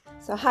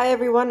So hi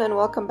everyone and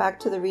welcome back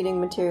to the Reading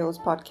Materials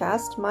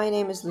podcast. My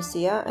name is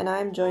Lucia and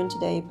I'm joined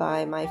today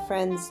by my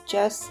friends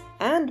Jess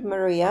and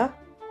Maria.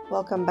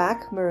 Welcome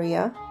back,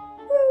 Maria.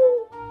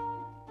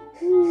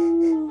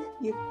 Woo!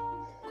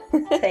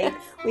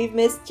 Thanks. We've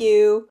missed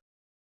you.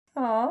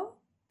 Aww.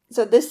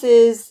 So this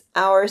is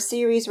our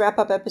series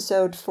wrap-up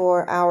episode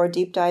for our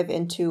deep dive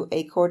into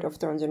A Court of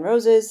Thorns and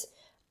Roses.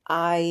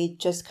 I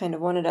just kind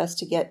of wanted us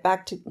to get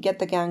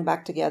the gang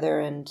back together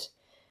and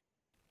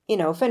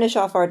finish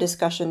off our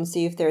discussion,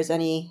 see if there's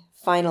any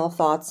final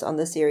thoughts on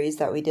the series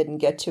that we didn't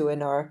get to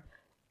in our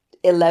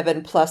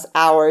 11 plus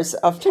hours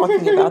of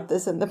talking about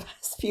this in the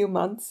past few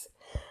months.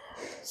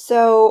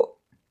 So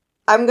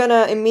I'm going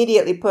to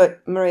immediately put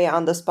Maria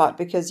on the spot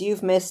because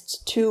you've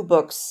missed 2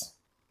 books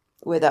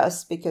with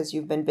us because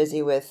you've been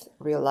busy with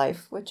real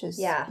life, which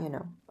is,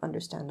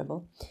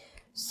 understandable.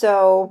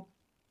 So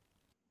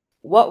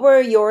what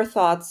were your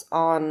thoughts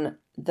on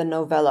the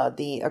novella,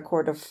 The A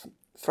Court of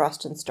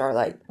Frost and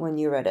Starlight, when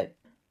you read it?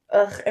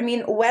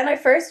 When I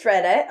first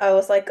read it, I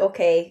was like,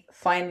 okay,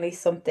 finally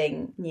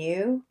something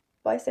new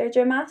by Sarah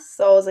J. Maas.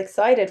 So I was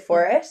excited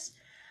for it.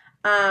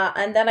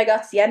 And then I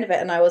got to the end of it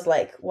and I was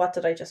like, what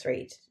did I just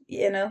read?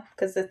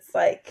 Because it's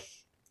like,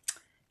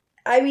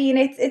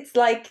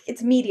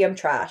 it's medium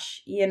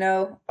trash,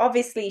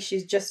 Obviously,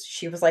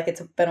 she was like,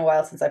 it's been a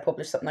while since I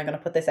published something. I'm going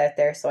to put this out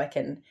there so I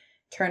can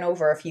turn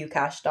over a few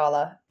cash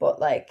dollar.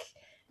 But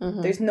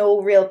there's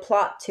no real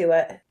plot to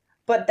it.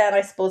 But then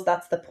I suppose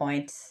that's the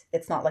point.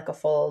 It's not like a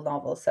full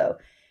novel. So,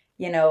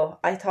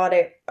 I thought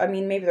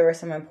maybe there were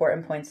some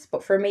important points.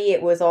 But for me,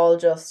 it was all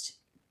just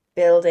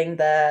building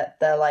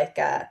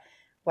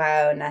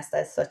wow, Nesta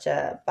is such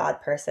a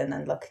bad person.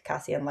 And look,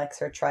 Cassian likes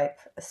her tripe.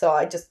 So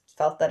I just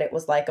felt that it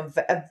was like a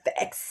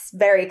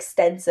very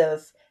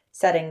extensive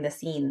setting the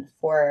scene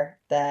for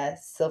the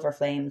Silver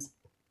Flames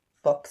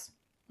books.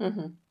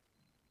 Mm-hmm.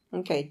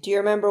 Okay. Do you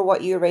remember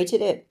what you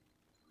rated it?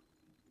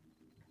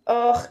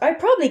 Oh, I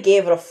probably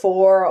gave it a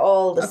 4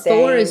 all the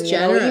same. 4 is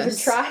generous. Even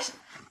trash.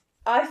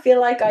 I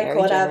feel like I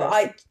could generous.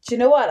 have. Do you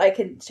know what? I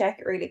can check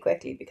it really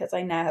quickly because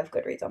I now have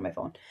Goodreads on my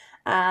phone.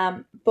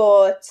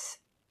 But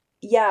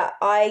yeah,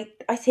 I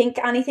think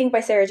anything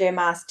by Sarah J.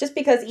 Maas, just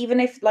because even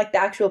if the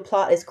actual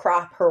plot is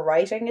crap, her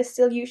writing is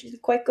still usually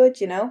quite good,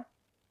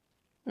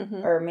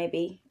 Mm-hmm. Or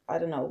maybe, I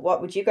don't know.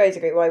 What would you guys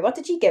agree? Why? What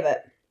did you give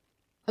it?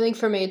 I think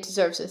for me it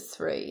deserves a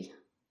 3.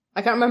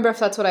 I can't remember if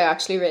that's what I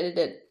actually rated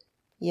it.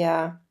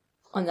 Yeah.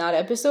 On that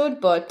episode,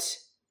 but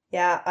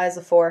yeah, I was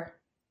a 4.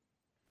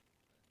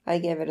 I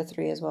gave it a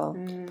 3 as well.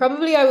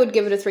 Probably I would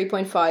give it a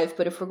 3.5,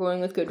 but if we're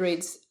going with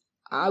Goodreads,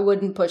 I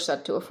wouldn't push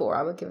that to a 4.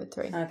 I would give it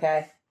 3.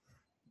 Okay.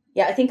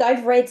 Yeah, I think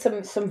I've read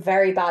some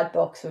very bad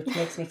books, which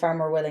makes me far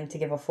more willing to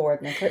give a 4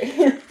 than a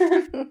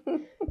 3.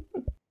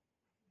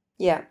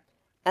 Yeah.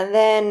 And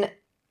then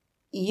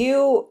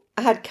you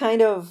had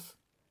kind of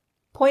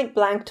point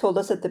blank told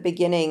us at the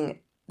beginning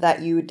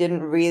that you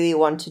didn't really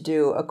want to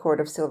do A Court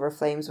of Silver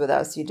Flames with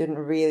us. You didn't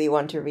really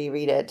want to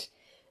reread it.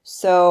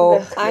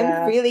 So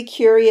I'm really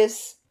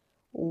curious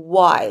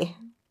why.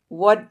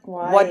 What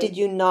did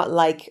you not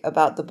like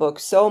about the book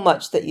so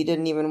much that you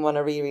didn't even want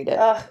to reread it?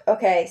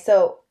 Okay,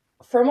 so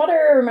from what I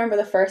remember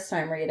the first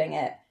time reading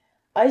it,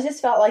 I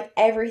just felt like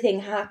everything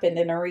happened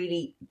in a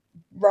really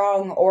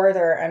wrong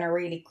order and a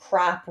really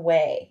crap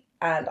way.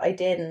 And I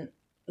didn't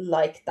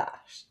like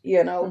that,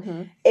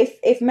 Mm-hmm.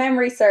 If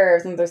memory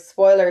serves, and there's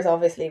spoilers,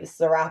 obviously this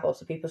is a wrap up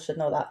so people should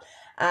know that,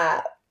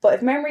 but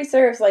if memory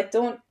serves,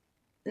 don't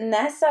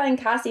Nesta and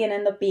Cassian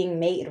end up being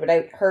mated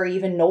without her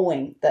even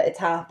knowing that it's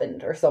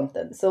happened or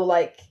something. So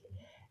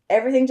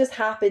everything just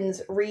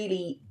happens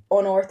really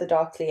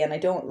unorthodoxly and I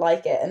don't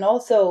like it. And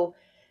also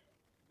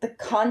the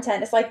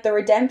content, it's like the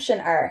redemption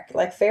arc,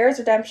 Feyre's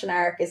redemption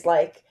arc is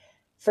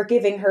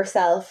forgiving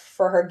herself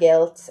for her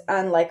guilt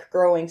and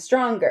growing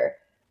stronger.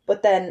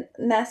 But then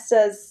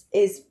Nesta's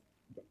is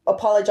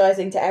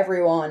apologizing to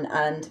everyone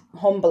and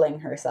humbling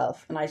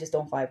herself. And I just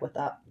don't vibe with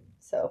that.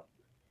 So,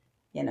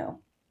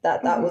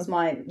 that was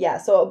mine. Yeah.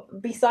 So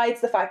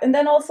besides the fact, and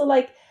then also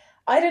I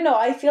don't know,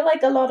 I feel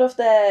like a lot of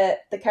the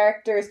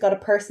characters got a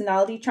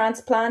personality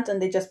transplant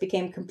and they just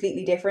became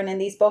completely different in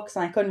these books.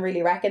 And I couldn't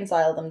really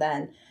reconcile them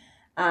then.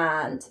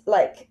 And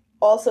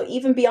also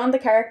even beyond the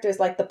characters,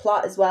 the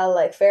plot as well,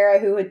 Farah,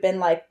 who had been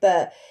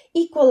the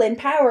equal in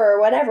power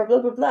or whatever,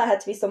 blah, blah, blah, had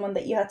to be someone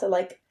that you had to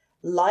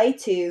lie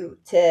to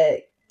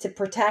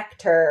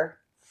protect her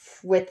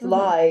with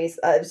lies.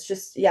 It was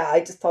just,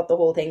 I just thought the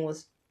whole thing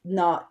was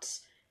not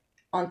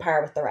on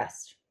par with the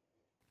rest.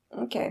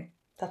 Okay.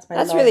 That's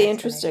really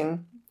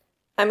interesting.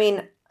 I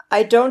mean,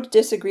 I don't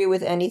disagree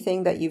with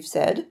anything that you've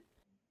said.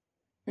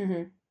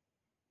 Mm-hmm.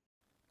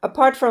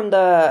 Apart from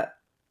the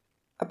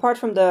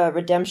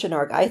redemption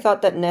arc, I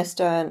thought that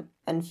Nesta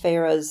and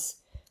Farah's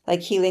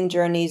healing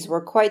journeys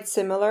were quite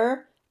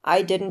similar.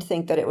 I didn't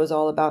think that it was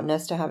all about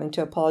Nesta having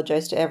to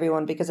apologize to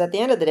everyone because at the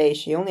end of the day,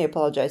 she only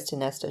apologized to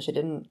Nesta. She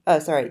didn't,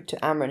 to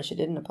Amryn. She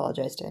didn't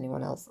apologize to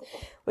anyone else,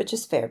 which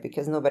is fair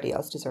because nobody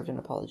else deserved an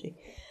apology.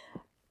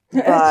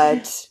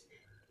 But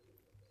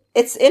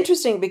it's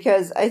interesting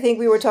because I think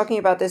we were talking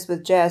about this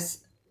with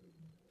Jess.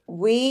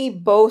 we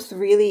both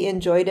really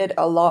enjoyed it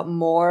a lot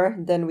more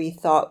than we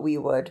thought we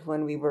would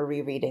when we were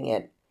rereading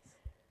it.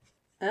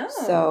 Oh.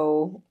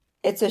 So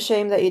it's a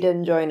shame that you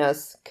didn't join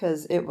us,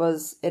 because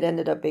it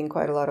ended up being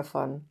quite a lot of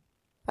fun.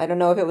 I don't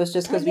know if it was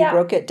just because we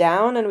broke it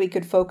down and we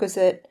could focus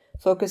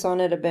on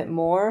it a bit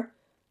more.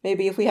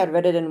 Maybe if we had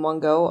read it in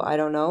one go, I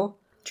don't know.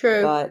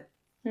 True. But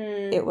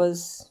it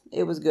was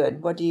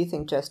good. What do you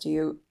think, Jess?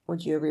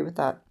 Would you agree with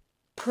that?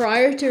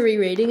 Prior to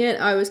rereading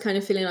it, I was kind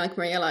of feeling like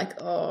Maria, like,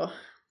 oh,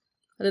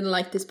 I didn't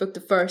like this book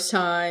the first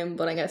time,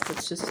 but I guess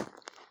let's just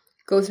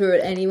go through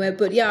it anyway.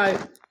 But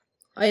yeah,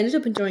 I ended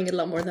up enjoying it a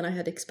lot more than I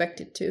had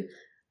expected to.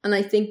 And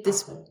I think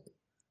this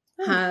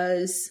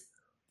has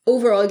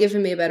overall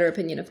given me a better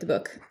opinion of the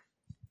book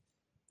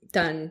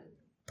than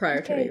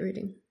prior to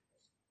rereading.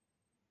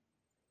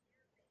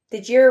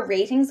 Did your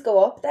ratings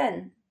go up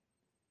then?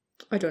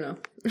 I don't know.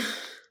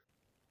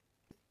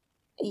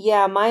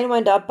 Yeah, mine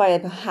went up by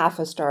half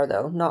a star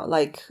though, not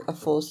like a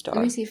full star.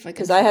 Let me see if I can.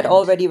 Because I had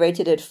already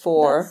rated it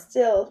 4,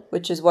 still,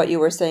 which is what you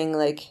were saying.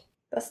 Like,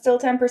 that's still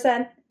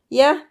 10%.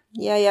 Yeah.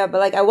 But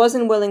like, I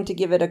wasn't willing to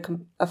give it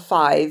a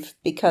 5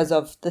 because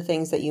of the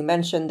things that you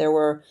mentioned. There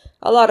were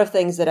a lot of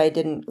things that I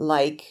didn't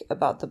like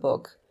about the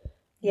book.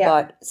 Yeah.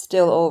 But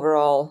still,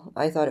 overall,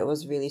 I thought it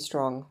was really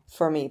strong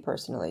for me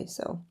personally.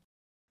 So.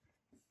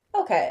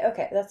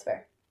 Okay, that's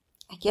fair.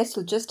 I guess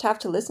you'll just have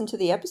to listen to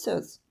the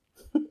episodes.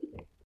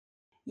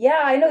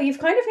 Yeah, I know. You've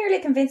kind of nearly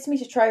convinced me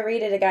to try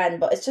read it again,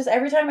 but it's just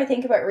every time I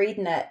think about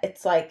reading it,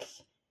 it's like,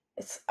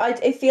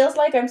 it feels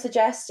like I'm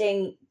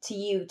suggesting to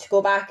you to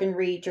go back and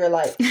read your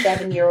like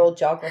 7-year-old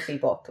geography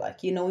book.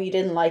 Like, you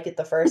didn't like it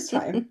the first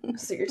time.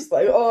 So you're just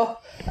like, oh,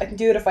 I can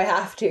do it if I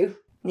have to.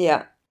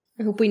 Yeah.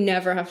 I hope we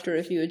never have to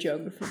review a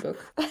geography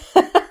book.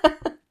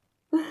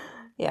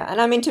 Yeah, and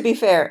I mean, to be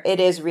fair, it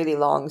is really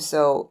long,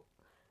 so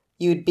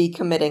you'd be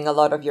committing a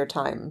lot of your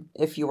time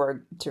if you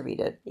were to read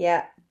it.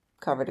 Yeah.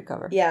 Cover to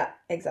cover. Yeah,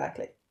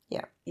 exactly.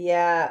 Yeah.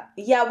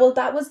 Yeah, well,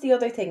 that was the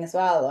other thing as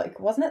well. Like,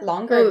 wasn't it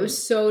longer? Oh, it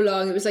was so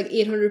long. It was like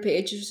 800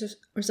 pages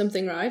or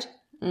something, right?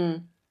 Yeah.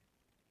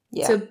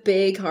 It's a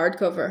big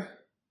hardcover.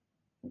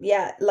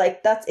 Yeah,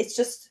 like, it's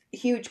just a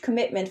huge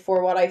commitment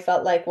for what I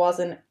felt like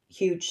wasn't a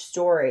huge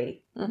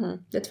story.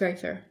 Mm-hmm. That's very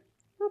fair.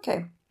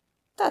 Okay.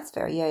 That's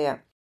fair, yeah.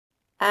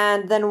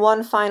 And then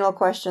one final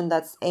question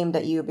that's aimed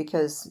at you,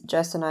 because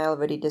Jess and I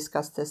already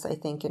discussed this, I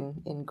think,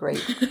 in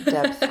great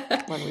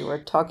depth when we were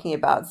talking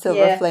about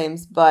Silver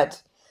Flames.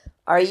 But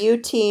are you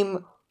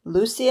team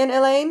Lucy and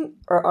Elaine,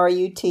 or are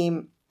you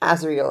team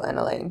Azriel and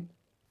Elaine?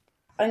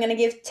 I'm going to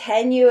give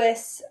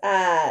tenuous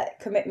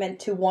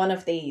commitment to one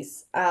of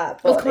these.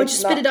 But come on,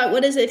 just spit it out.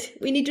 What is it?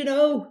 We need to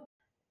know.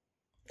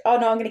 Oh,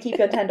 no, I'm going to keep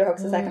you on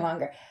tenterhooks a second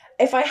longer.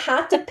 If I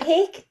had to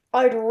pick,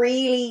 I'd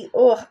really...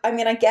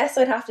 I guess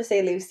I'd have to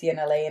say Lucy and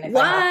Elaine if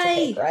I had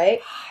to pick, right?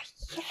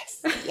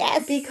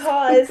 Yes.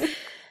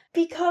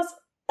 Because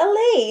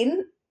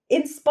Elaine,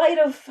 in spite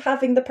of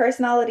having the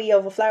personality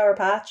of a flower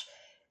patch,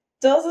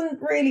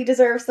 doesn't really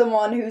deserve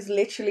someone who's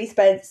literally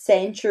spent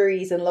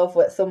centuries in love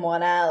with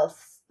someone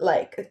else.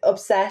 Like,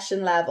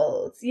 obsession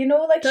levels,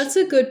 like... That's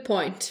a good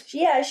point.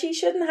 Yeah, she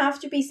shouldn't have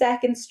to be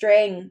second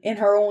string in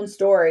her own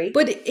story.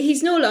 But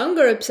he's no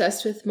longer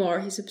obsessed with Moore,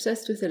 he's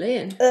obsessed with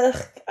Elaine.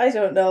 I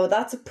don't know.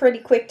 That's a pretty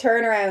quick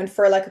turnaround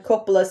for like a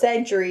couple of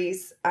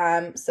centuries.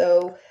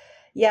 So,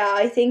 yeah,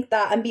 I think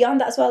that, and beyond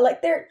that as well,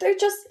 like, they're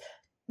just...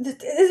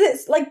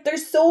 It's like,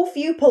 there's so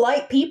few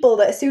polite people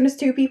that as soon as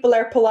two people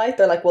are polite,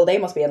 they're like, well, they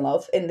must be in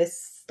love in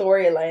this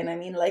storyline. I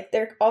mean, like,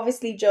 they're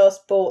obviously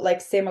just both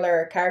like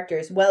similar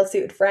characters,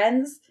 well-suited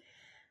friends.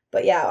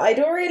 But yeah, I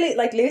don't really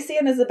like...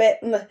 Lucian is a bit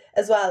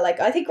as well.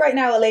 Like, I think right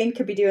now Elaine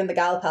could be doing the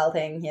gal pal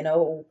thing,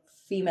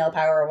 female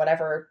power or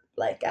whatever,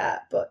 like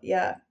but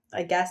yeah,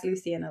 I guess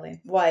Lucy and Elaine.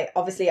 Why?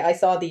 Obviously I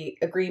saw the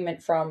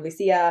agreement from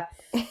Lucia.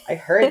 I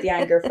heard the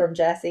anger from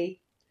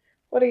Jessie.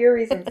 What are your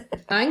reasons?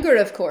 Anger,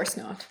 of course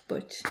not,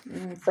 but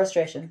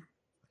frustration.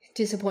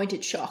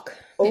 Disappointed shock.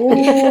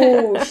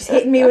 Oh, she's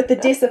hitting me with the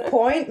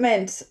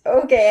disappointment.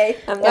 Okay.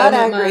 I'm not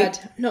angry.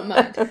 Not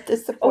mad. I'm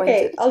disappointed.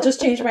 Okay, I'll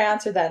just change my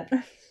answer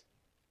then.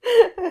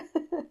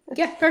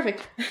 Yeah,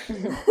 perfect.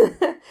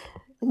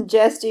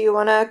 Jess, do you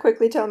want to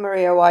quickly tell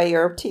Maria why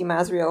you're Team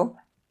Azriel?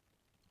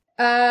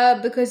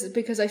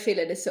 Because I feel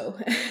it is so.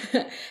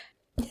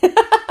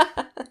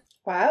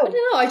 Wow. I don't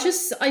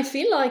know. I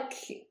feel like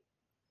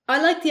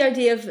I like the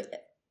idea of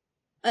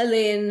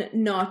Elaine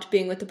not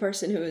being with the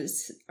person who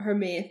is her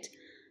mate.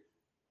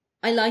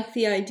 I like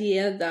the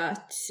idea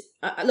that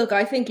look,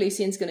 I think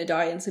Lucian's going to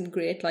die in some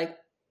great like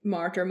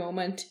martyr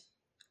moment,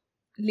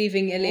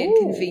 leaving Elaine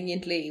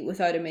conveniently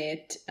without a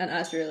mate, and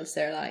Azriel's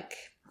there like,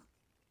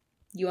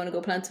 you want to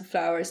go plant some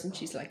flowers? And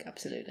she's like,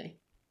 absolutely.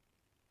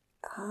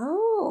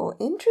 Oh,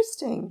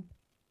 interesting.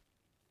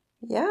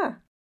 Yeah.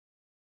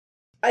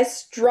 I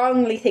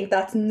strongly think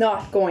that's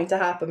not going to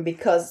happen,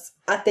 because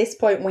at this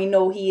point we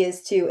know he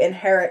is to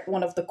inherit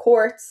one of the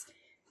courts,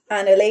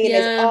 and Elaine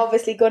is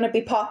obviously going to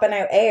be popping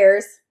out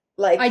heirs.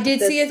 Like, I did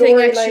the see a thing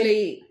storyline-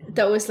 actually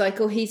that was like,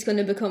 oh, he's going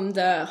to become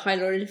the High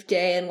Lord of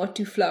Day, and what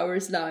do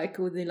flowers like?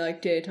 Oh, they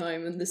like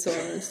daytime and the sun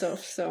and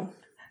stuff. So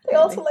They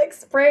also like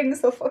spring,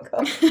 so fuck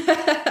off.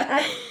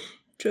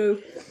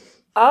 True.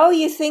 Oh,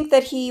 you think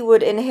that he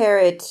would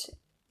inherit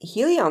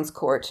Helion's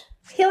court?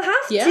 He'll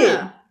have to.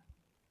 Yeah.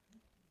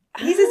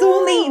 He's his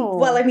only. Oh.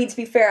 Well, I mean, to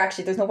be fair,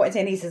 actually, there's no point in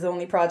saying he's his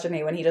only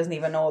progeny when he doesn't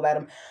even know about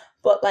him.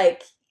 But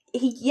like,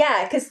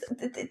 because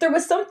there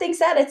was something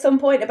said at some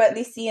point about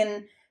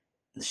Lucian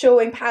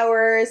showing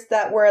powers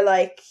that were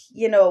like,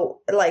 you know,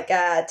 like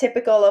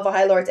typical of a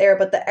High Lord's heir,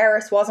 but the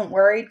heiress wasn't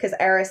worried because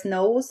heiress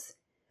knows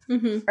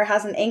or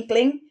has an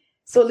inkling.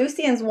 So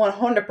Lucian's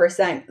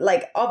 100%,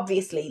 like,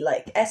 obviously,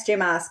 like, SJ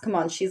Maas, come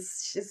on,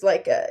 she's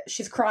like,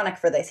 she's chronic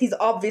for this. He's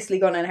obviously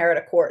going to inherit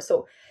a court,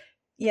 so,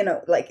 you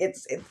know, like,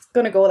 it's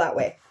going to go that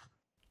way.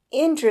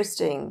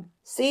 Interesting.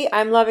 See,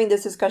 I'm loving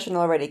this discussion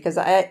already, because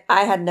I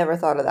had never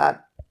thought of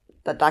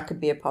that could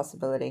be a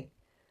possibility.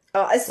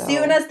 As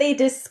soon as they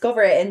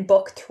discover it in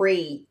book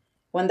 3,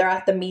 when they're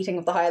at the meeting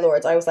of the High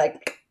Lords, I was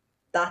like,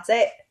 that's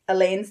it.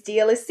 Elaine's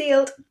deal is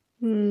sealed.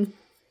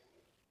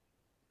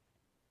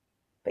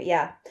 But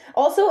yeah.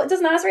 Also,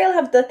 doesn't Azriel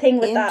have the thing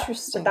with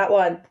that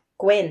one?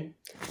 Gwyn.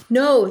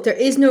 No, there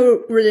is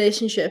no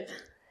relationship.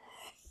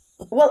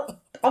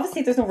 Well,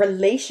 obviously there's no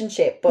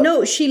relationship, but...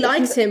 No, she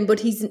likes him, but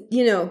he's,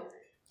 you know,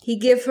 he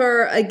gave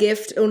her a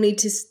gift only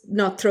to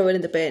not throw it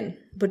in the bin.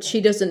 But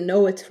she doesn't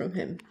know it's from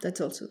him. That's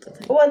also the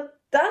thing. Well,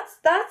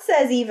 that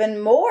says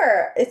even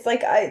more. It's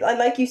like, I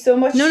like you so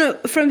much. No,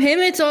 from him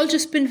it's all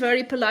just been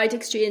very polite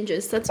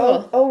exchanges, that's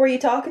all. Oh, were you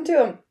talking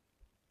to him?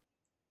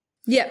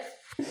 Yeah,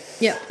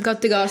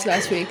 got the gas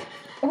last week.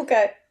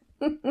 Okay.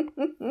 That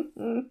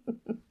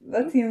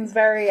seems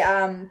very,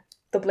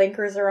 the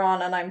blinkers are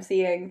on and I'm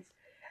seeing,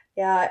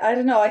 yeah, I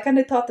don't know, I kind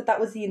of thought that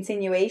was the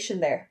insinuation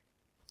there.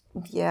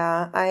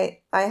 Yeah, I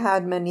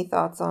had many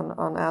thoughts on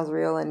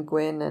Azriel and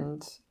Gwyn,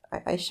 and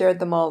I shared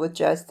them all with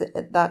Jess.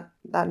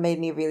 That made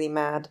me really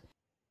mad.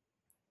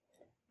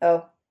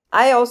 Oh.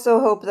 I also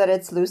hope that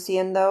it's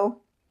Lucian,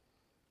 though.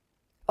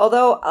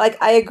 Although, like,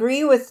 I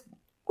agree with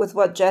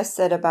what Jess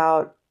said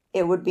about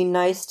it would be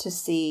nice to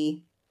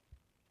see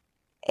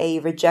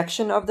a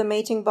rejection of the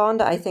mating bond.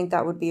 I think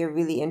that would be a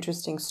really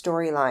interesting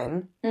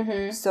storyline.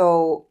 Mm-hmm.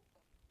 So,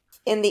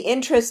 in the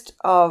interest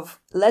of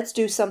let's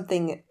do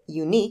something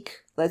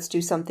unique, let's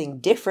do something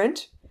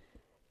different,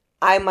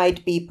 I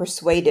might be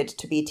persuaded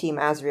to be Team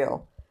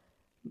Azriel.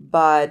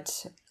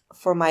 But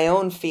for my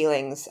own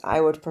feelings,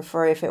 I would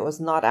prefer if it was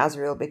not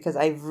Azriel, because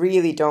I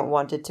really don't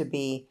want it to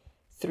be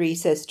 3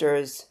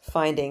 sisters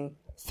finding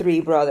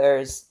 3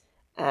 brothers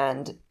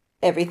and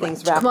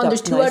everything's wrapped up. Come on,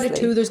 there's 2 nicely. out of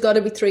 2, there's got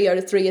to be 3 out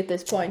of 3 at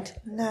this point.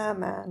 Nah,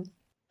 man.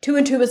 2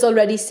 and 2 is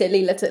already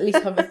silly, let's at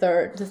least have the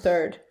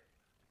third.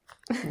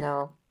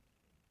 No.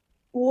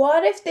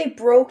 What if they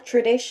broke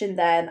tradition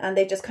then and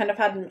they just kind of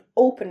had an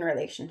open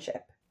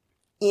relationship?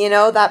 You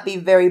know, that'd be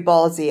very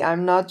ballsy.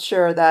 I'm not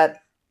sure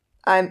that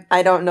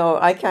I don't know.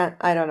 I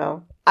don't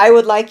know. I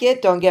would like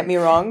it, don't get me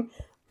wrong,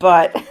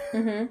 but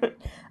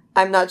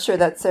I'm not sure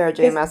that Sarah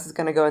J. Maas is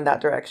going to go in that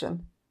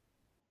direction.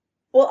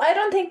 Well, I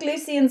don't think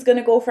Lucian's going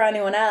to go for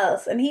anyone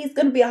else, and he's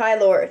going to be a High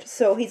Lord,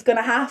 so he's going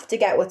to have to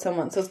get with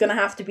someone, so it's going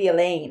to have to be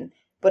Elaine.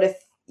 But if,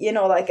 you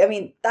know, like, I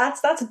mean,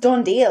 that's a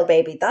done deal,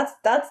 baby. That's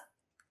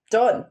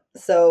done.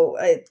 So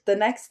the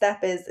next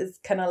step is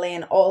can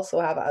Elaine also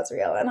have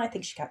Azriel, and I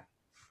think she can.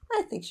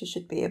 I think she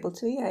should be able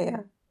to, yeah.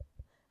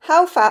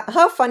 How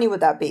funny would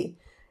that be?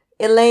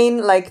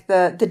 Elaine, like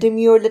the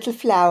demure little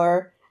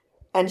flower,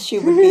 and she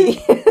would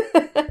be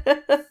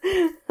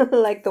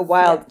like the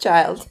wild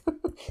child.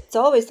 It's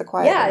always the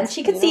quiet Yeah, ones. and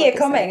she can see it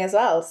coming as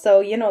well. So,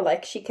 you know,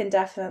 like, she can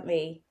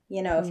definitely,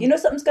 you know, if you know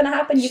something's going to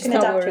happen, you can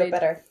adapt to it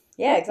better.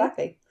 Yeah,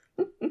 exactly.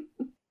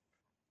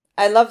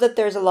 I love that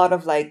there's a lot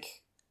of, like,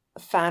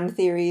 fan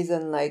theories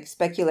and, like,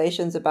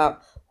 speculations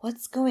about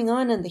what's going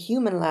on in the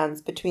human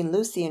lands between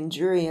Lucian,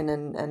 Jurian,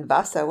 and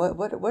Vasa.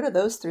 What are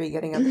those 3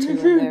 getting up to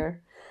in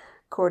their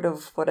court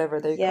of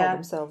whatever they call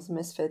themselves,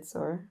 misfits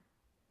or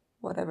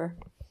whatever?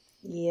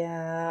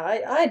 Yeah,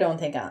 I don't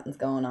think anything's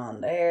going on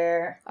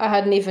there. I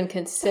hadn't even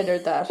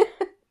considered that.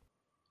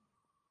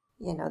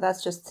 You know,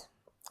 that's just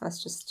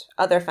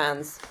other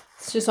fans.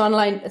 It's just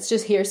online, it's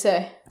just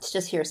hearsay. It's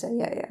just hearsay,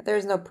 yeah.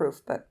 There's no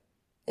proof, but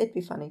it'd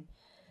be funny.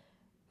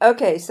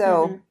 Okay,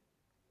 so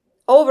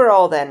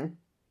overall then,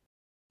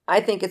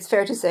 I think it's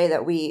fair to say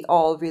that we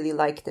all really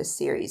like this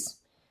series.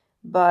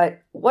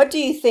 But what do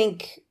you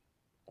think,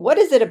 what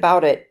is it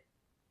about it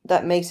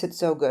that makes it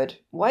so good?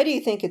 Why do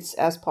you think it's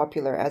as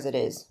popular as it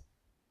is?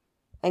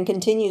 And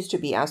continues to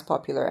be as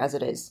popular as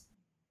it is?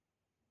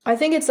 I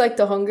think it's like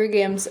the Hunger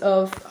Games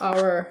of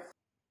our...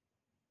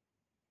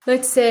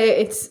 Let's say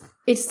it's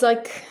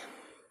like...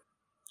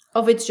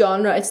 Of its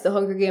genre, it's the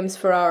Hunger Games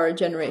for our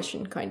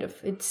generation, kind of.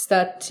 It's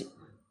that...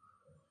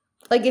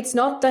 Like, it's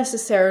not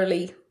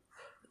necessarily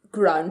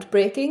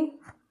groundbreaking,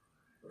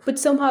 but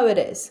somehow it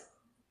is.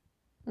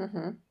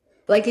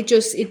 Like,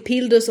 it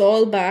peeled us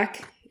all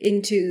back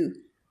into...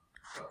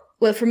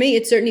 Well, for me,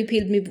 it certainly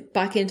peeled me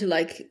back into,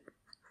 like,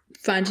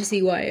 fantasy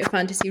YA,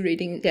 fantasy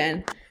reading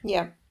again.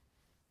 Yeah.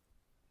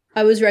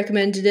 I was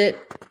recommended it,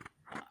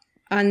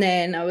 and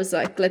then I was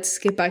like, let's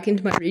get back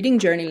into my reading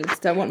journey.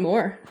 I want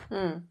more.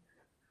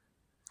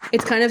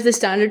 It's kind of the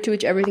standard to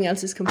which everything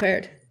else is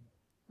compared.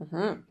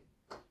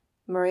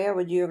 Maria,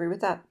 would you agree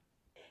with that?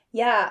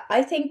 Yeah,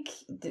 I think,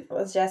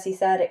 as Jessie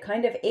said, it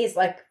kind of is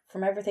like,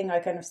 from everything I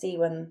kind of see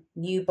when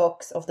new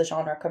books of the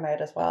genre come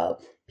out as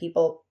well,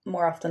 people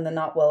more often than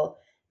not will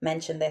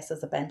mention this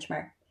as a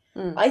benchmark.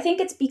 I think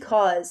it's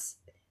because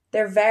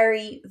they're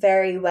very,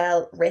 very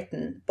well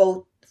written,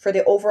 both for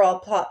the overall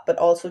plot, but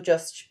also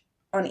just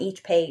on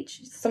each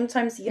page.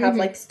 Sometimes you have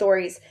like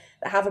stories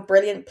that have a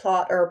brilliant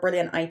plot or a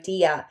brilliant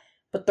idea,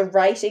 but the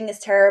writing is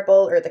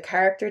terrible or the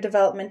character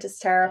development is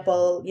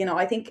terrible. You know,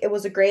 I think it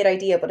was a great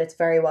idea, but it's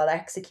very well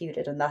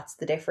executed, and that's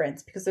the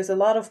difference. Because there's a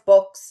lot of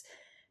books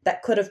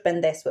that could have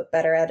been this with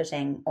better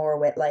editing or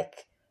with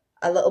like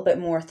a little bit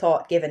more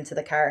thought given to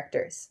the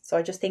characters. So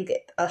I just think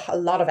a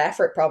lot of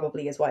effort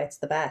probably is why it's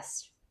the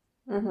best.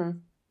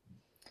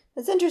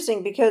 It's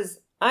interesting because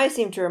I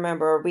seem to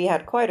remember we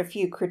had quite a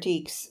few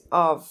critiques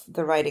of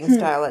the writing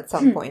style at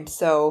some point.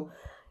 So,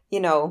 you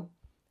know,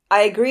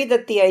 I agree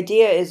that the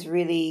idea is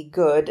really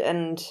good.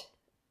 And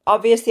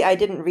obviously I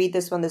didn't read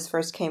this when this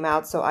first came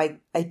out, so I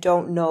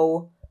don't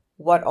know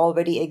what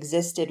already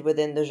existed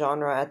within the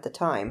genre at the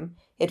time.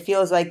 It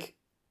feels like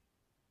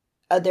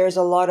there's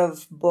a lot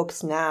of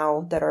books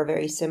now that are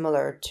very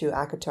similar to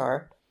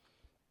ACOTAR.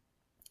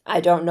 I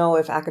don't know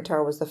if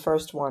ACOTAR was the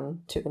first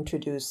one to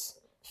introduce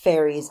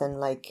fairies and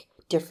like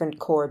different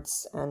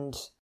courts and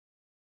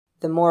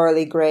the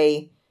morally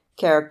grey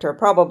character.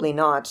 Probably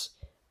not.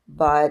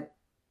 But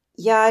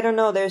yeah, I don't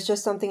know. There's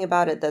just something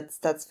about it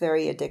that's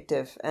very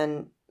addictive.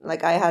 And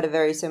like I had a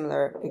very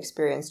similar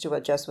experience to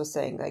what Jess was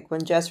saying. Like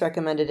when Jess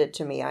recommended it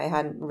to me, I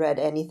hadn't read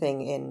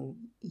anything in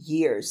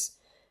years.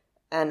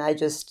 And I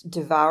just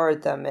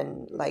devoured them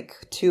in like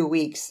 2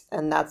 weeks.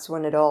 And that's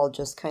when it all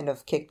just kind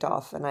of kicked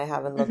off. And I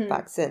haven't looked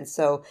back since.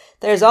 So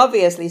there's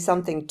obviously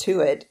something to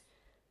it.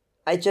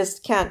 I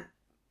just can't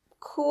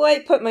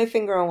quite put my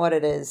finger on what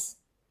it is.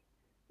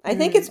 I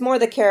think it's more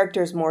the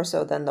characters more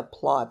so than the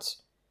plot.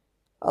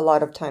 A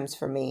lot of times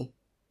for me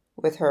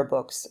with her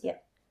books. Yeah.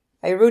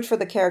 I root for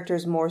the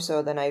characters more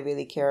so than I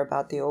really care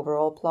about the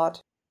overall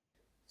plot.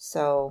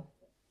 So,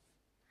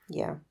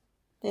 yeah.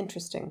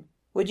 Interesting.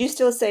 Would you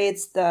still say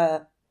it's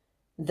the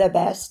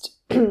best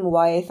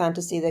YA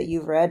fantasy that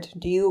you've read?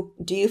 Do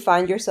you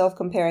find yourself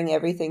comparing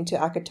everything to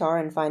ACOTAR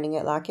and finding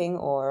it lacking,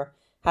 or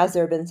has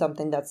there been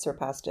something that's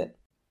surpassed it?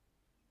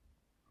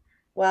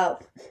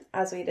 Well,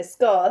 as we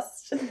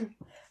discussed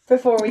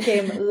before we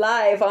came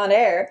live on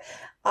air,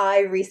 I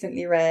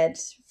recently read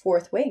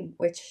Fourth Wing,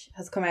 which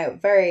has come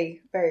out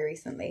very, very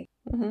recently.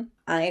 And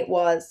it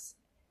was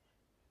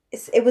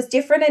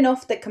different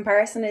enough that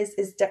comparison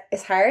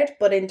is hard,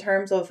 but in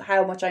terms of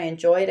how much I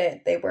enjoyed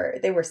it, they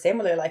were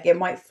similar. Like it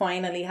might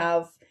finally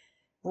have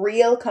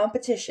real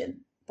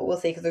competition, but we'll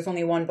see, because there's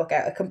only one book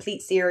out. A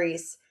complete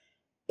series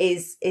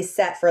is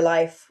set for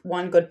life.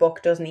 One good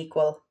book doesn't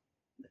equal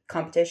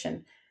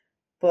competition.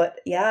 But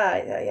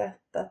yeah,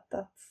 that's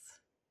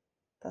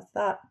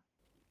that.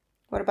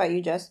 What about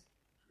you, Jess?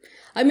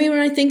 I mean,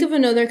 when I think of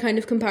another kind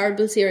of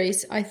comparable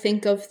series, I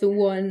think of the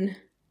one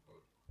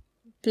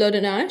Blood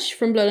and Ash,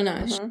 from Blood and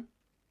Ash.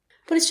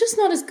 But it's just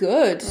not as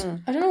good.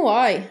 I don't know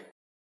why.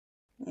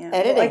 Yeah.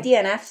 Editing. Well, I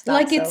DNF'd that,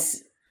 Like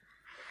it's...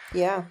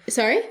 Yeah.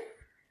 Sorry?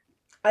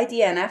 I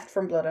DNF'd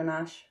from Blood and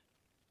Ash.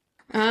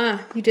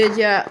 Ah, you did,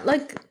 yeah.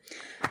 Like,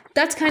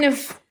 that's kind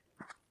of...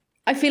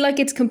 I feel like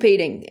it's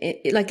competing.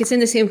 Like, it's in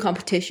the same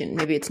competition.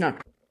 Maybe it's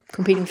not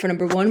competing for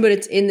number one, but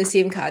it's in the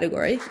same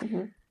category.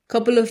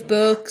 Couple of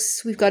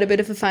books. We've got a bit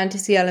of a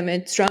fantasy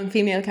element. Strong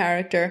female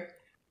character.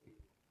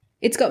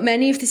 It's got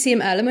many of the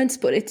same elements,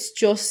 but it's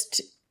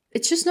just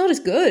not as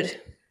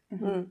good.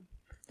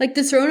 Like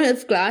the Throne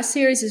of Glass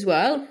series as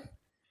well.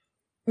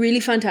 Really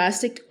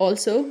fantastic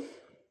also.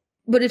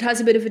 But it has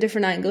a bit of a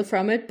different angle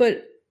from it.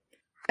 But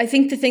I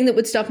think the thing that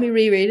would stop me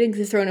rereading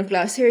the Throne of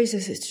Glass series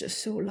is it's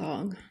just so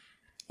long.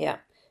 Yeah.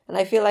 And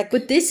I feel like...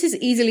 But this is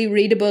easily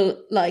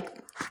readable. Like,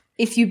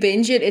 if you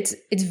binge it,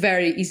 it's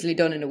very easily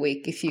done in a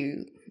week. If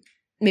you...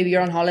 Maybe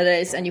you're on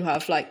holidays and you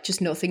have like just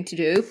nothing to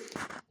do,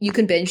 you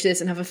can binge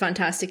this and have a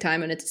fantastic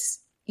time, and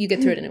you get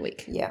through it in a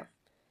week. Yeah.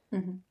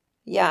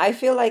 Yeah, I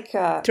feel like...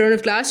 Throne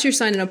of Glass, you're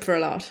signing up for a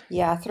lot.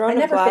 Yeah, I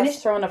never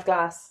finished Throne of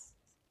Glass.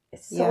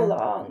 It's so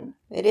long.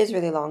 It is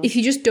really long. If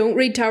you just don't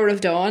read Tower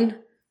of Dawn,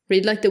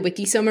 read like the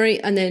wiki summary,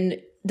 and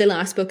then the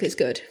last book is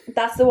good.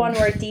 That's the one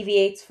where it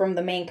deviates from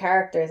the main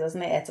characters,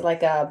 isn't it? It's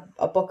like a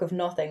book of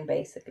nothing,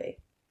 basically.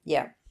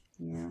 Yeah.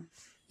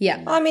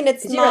 Yeah. I mean,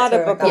 it's not a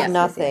book of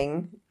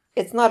nothing.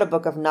 It's not a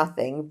book of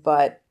nothing,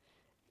 but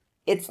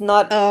it's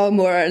not... Oh,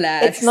 more or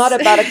less. It's not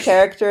about a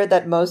character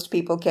that most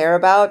people care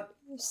about.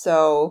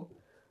 So,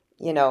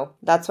 you know,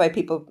 that's why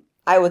people...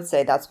 I would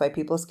say that's why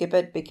people skip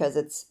it, because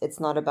it's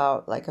not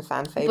about like a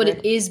fan favorite. But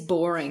it is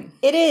boring.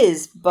 It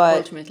is, but...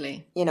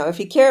 Ultimately. You know, if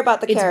you care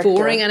about the character... It's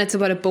boring, and it's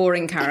about a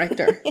boring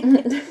character.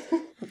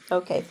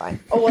 Okay, fine.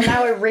 Oh, well,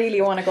 now I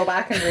really want to go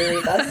back and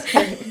reread that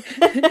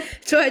story.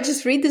 So I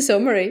just read the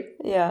summary.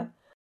 Yeah.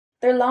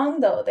 They're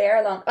long, though. They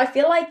are long. I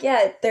feel like,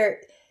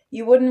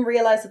 you wouldn't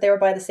realise that they were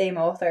by the same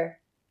author.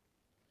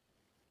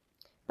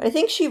 But I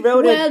think she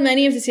wrote it... Well,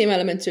 many of the same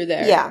elements are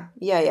there.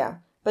 Yeah.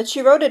 But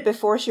she wrote it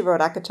before she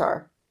wrote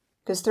ACOTAR.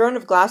 Because Throne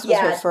of Glass was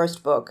her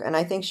first book, and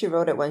I think she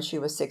wrote it when she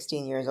was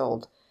 16 years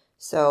old.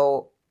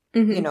 So,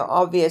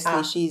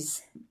 obviously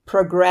she's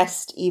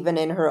progressed even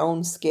in her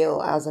own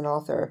skill as an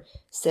author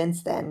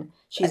since then.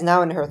 She's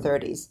now in her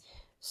 30s.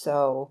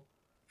 So...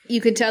 You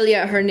could tell,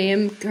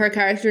 her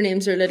character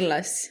names are a little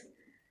less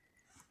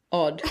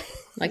odd.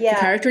 Like, the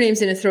character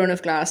names in A Throne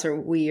of Glass are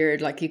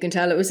weird. Like, you can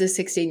tell it was a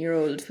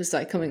 16-year-old was,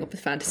 like, coming up with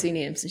fantasy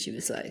names, and she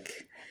was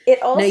like...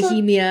 It also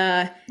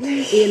Nehemia,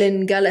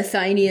 Aelin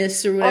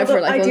Galathinius, or whatever.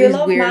 Like, all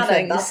these weird Manon.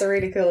 things. That's a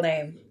really cool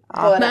name.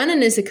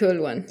 Manon is a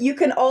cool one. You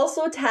can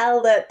also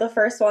tell that the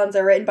first ones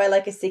are written by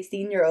like a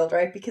 16-year-old,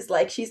 right? Because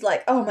like she's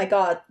like, oh my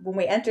god, when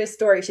we enter a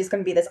story, she's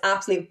going to be this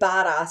absolute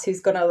badass who's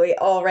going to be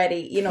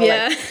already,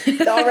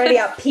 like already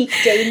at peak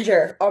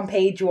danger on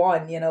page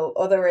 1.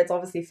 Other words,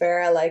 obviously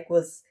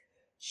Farah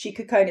she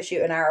could kind of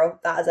shoot an arrow.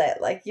 That is it.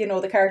 Like,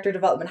 the character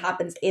development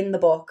happens in the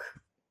book,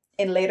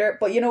 in later.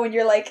 But when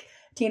you're like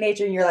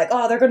teenager and you're like,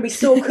 oh, they're going to be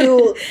so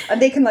cool,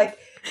 and they can like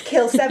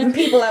kill 7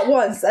 people at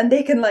once, and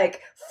they can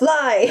like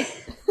fly.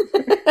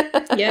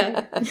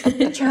 Yeah.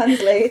 It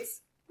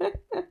translates.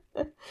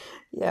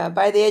 Yeah,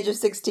 by the age of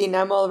 16,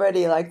 I'm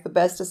already like the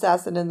best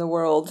assassin in the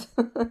world.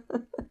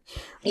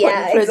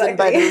 Yeah, in prison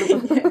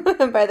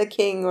exactly. by the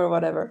king or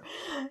whatever.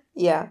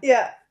 Yeah.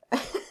 Yeah.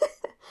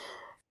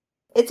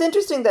 It's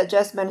interesting that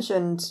Jess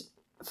mentioned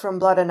From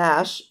Blood and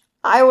Ash.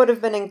 I would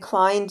have been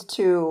inclined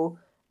to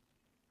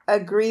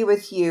agree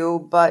with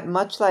you, but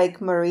much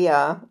like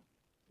Maria,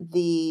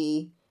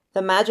 the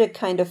magic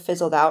kind of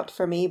fizzled out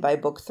for me by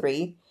book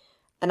 3.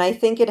 And I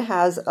think it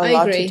has a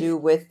lot to do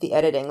with the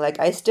editing. Like,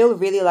 I still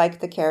really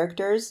like the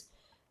characters,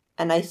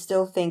 and I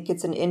still think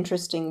it's an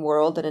interesting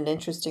world and an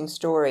interesting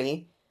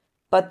story.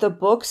 But the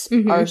books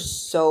are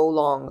so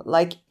long.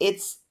 Like,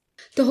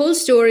 the whole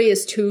story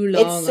is too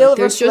long. It's Silver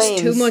There's Flames.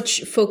 Just too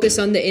much focus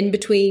on the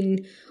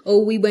in-between.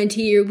 Oh, we went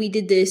here, we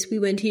did this, we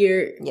went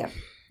here. Yeah.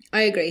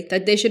 I agree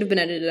that they should have been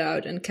edited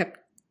out and kept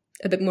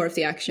a bit more of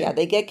the action. Yeah,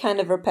 they get kind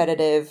of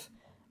repetitive,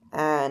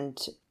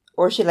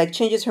 or she like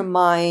changes her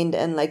mind,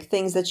 and like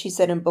things that she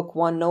said in book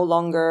 1 no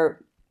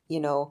longer,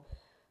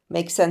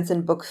 make sense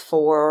in book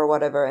 4 or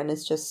whatever, and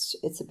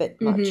it's a bit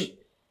much.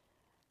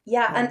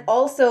 Yeah, and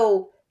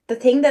also the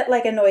thing that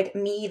like annoyed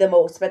me the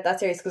most about that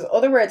series, because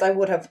other words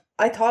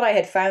I thought I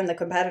had found the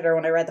competitor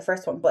when I read the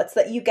first one, but it's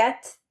that you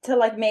get to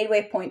like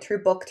midway point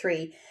through book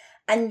 3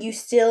 and you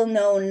still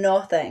know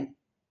nothing.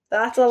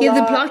 That's a lot. Yeah,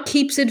 the plot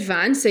keeps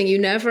advancing. You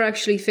never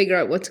actually figure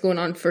out what's going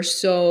on for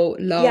so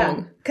long.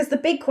 Yeah, because the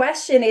big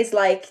question is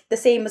like the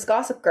same as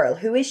Gossip Girl.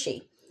 Who is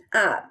she?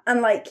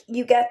 And like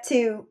you get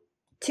to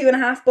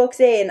 2.5 books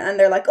in and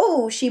they're like,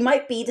 oh, she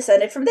might be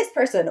descended from this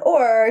person,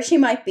 or she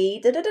might be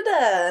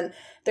da-da-da-da. And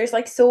there's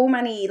like so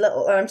many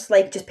little, I'm just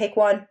like, just pick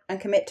one and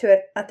commit to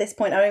it at this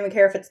point. I don't even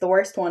care if it's the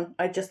worst one.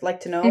 I'd just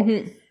like to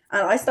know.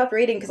 And I stopped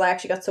reading because I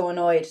actually got so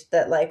annoyed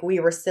that like we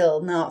were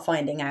still not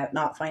finding.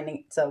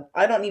 So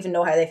I don't even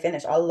know how they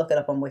finished. I'll look it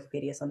up on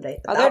Wikipedia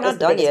someday. Oh, they're not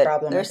done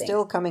yet. They're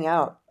still coming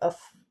out.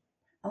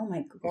 Oh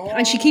my god.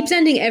 And she keeps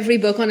ending every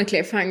book on a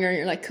cliffhanger, and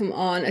you're like, come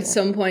on, at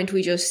some point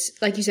we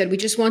just, like you said, we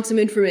just want some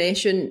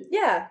information.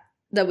 Yeah.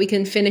 That we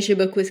can finish a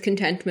book with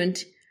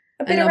contentment.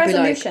 A bit of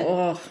resolution. Be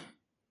like, oh.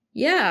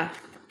 Yeah.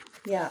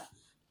 Yeah.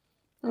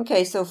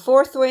 Okay, so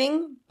Fourth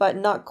Wing, but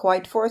not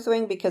quite Fourth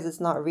Wing because it's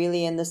not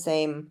really in the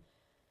same...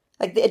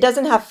 Like, it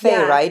doesn't have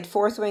Fae, right?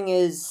 Fourth Wing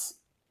is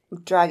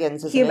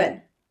dragons, isn't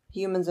it?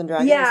 Humans and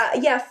dragons.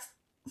 Yeah.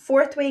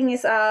 Fourth Wing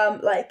is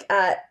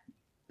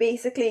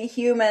basically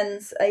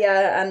humans,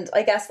 and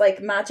I guess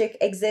like magic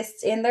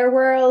exists in their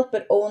world,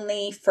 but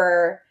only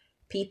for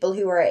people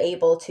who are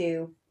able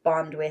to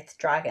bond with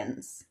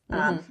dragons.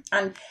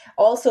 And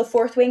also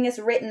Fourth Wing is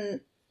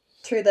written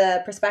through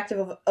the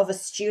perspective of a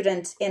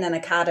student in an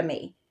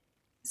academy.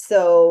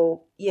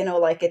 So,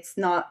 like it's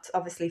not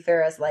obviously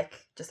Farah's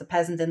like just a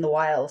peasant in the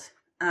wild,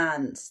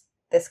 and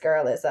this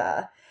girl is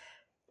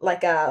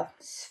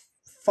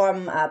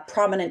from a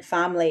prominent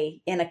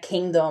family in a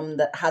kingdom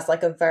that has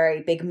like a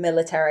very big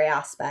military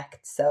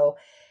aspect. So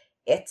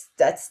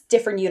that's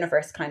different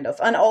universe kind of.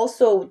 And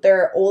also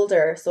they're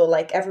older, so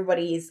like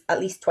everybody's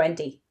at least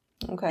 20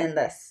 in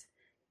this.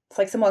 It's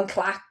like someone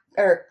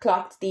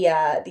clocked the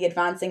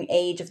advancing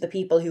age of the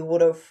people who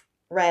would have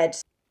read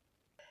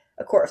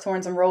A Court of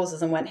Thorns and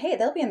Roses and went, hey,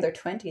 they'll be in their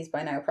 20s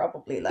by now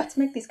probably. Let's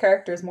make these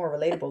characters more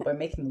relatable by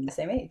making them the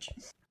same age.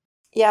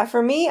 Yeah,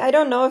 for me, I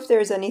don't know if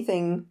there's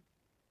anything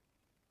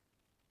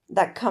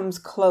that comes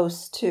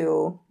close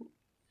to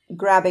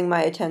grabbing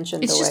my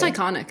attention. It's just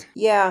iconic.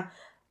 Yeah.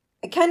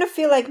 I kind of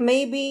feel like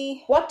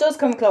maybe... What does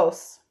come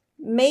close?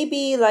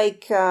 Maybe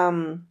like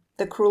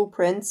The Cruel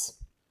Prince.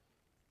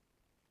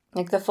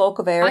 Like the Folk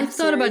of Air I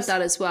thought about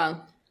that as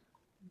well.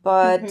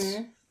 But...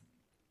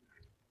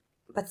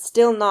 But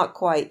still not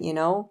quite,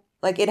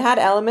 Like, it had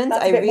elements.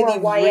 That's a I bit really,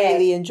 more YA.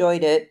 really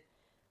enjoyed it.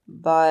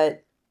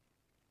 But,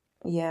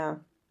 yeah.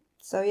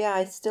 So, yeah,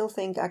 I still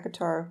think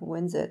ACOTAR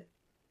wins it.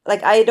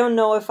 Like, I don't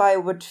know if I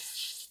would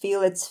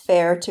feel it's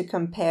fair to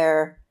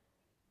compare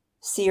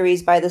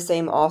series by the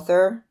same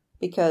author,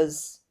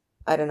 because,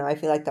 I don't know, I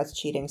feel like that's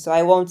cheating. So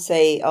I won't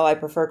say, oh, I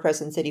prefer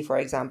Crescent City, for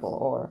example,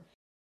 or,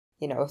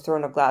 you know,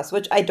 Throne of Glass,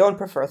 which I don't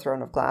prefer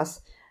Throne of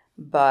Glass.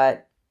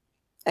 But,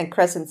 and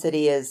Crescent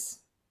City is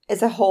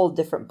a whole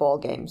different ball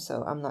game,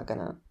 so I'm not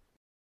gonna...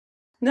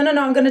 No,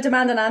 I'm going to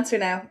demand an answer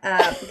now,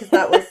 because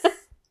that was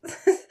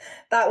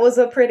that was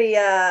a pretty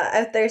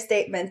out there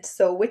statement.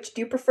 So, which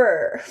do you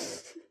prefer?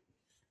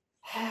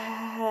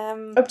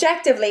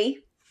 Objectively,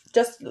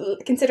 just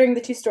considering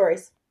the two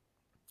stories.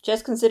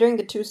 Just considering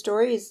the two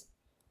stories?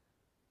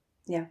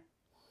 Yeah.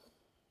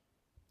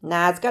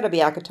 Nah, it's got to be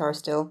ACOTAR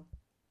still.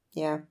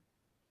 Yeah.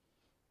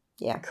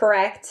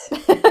 Correct.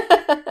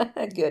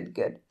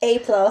 Good. A+.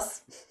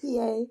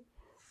 Yay.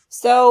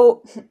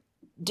 So,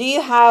 do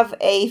you have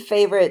a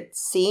favorite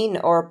scene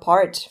or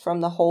part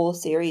from the whole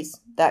series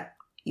that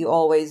you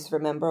always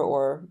remember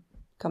or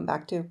come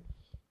back to?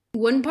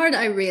 One part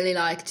I really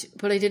liked,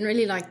 but I didn't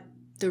really like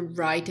the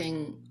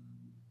writing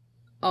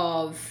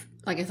of...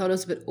 Like, I thought it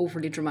was a bit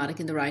overly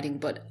dramatic in the writing,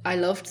 but I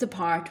loved the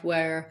part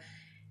where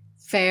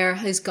Fair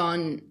has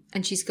gone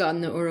and she's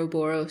gotten the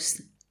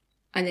Ouroboros,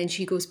 and then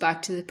she goes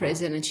back to the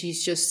prison and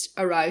she's just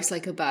arrives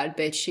like a bad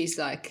bitch. She's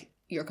like,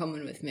 you're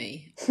coming with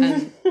me.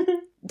 And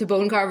the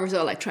bone carver's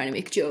all like trying to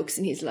make jokes,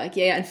 and he's like,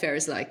 yeah, and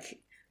Fair's like,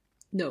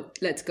 no,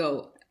 let's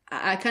go.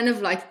 I kind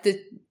of liked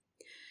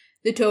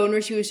the tone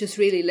where she was just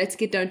really, let's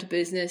get down to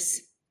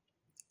business.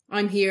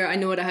 I'm here, I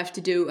know what I have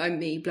to do, I'm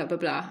me, blah, blah,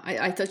 blah.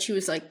 I thought she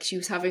was like, she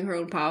was having her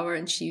own power,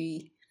 and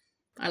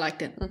I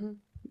liked it. Mm-hmm.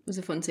 It was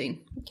a fun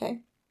scene. Okay,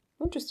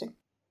 interesting.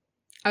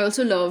 I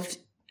also loved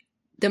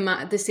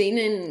the scene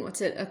in,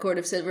 A Court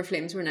of Silver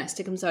Flames, where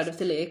Nesta comes out of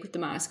the lake with the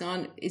mask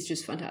on, is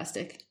just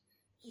fantastic.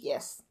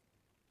 Yes.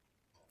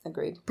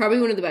 Agreed.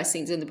 Probably one of the best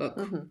scenes in the book.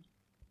 Mm-hmm.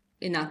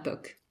 In that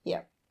book.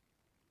 Yeah.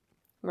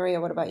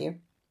 Maria, what about you?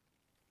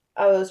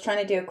 I was trying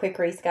to do a quick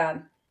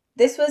rescan.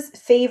 This was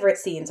favourite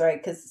scenes,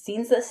 right? Because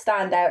scenes that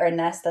stand out are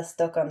Nesta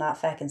stuck on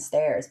that feckin'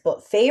 stairs.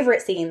 But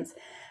favourite scenes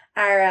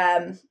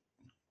are,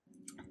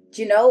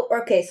 do you know?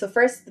 Okay, so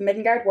first, the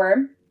Midgard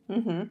worm.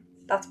 Mm-hmm.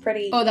 That's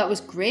pretty... Oh, that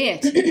was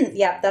great.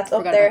 Yeah, that's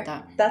up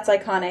there. That's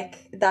iconic.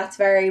 That's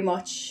very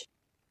much,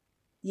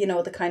 you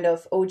know, the kind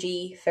of OG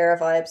Farrah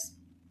vibes.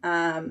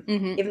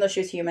 Even though she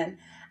was human.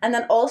 And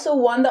then also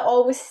one that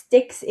always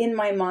sticks in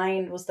my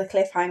mind was the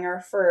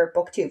cliffhanger for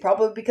book 2,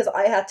 probably because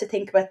I had to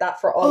think about that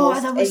for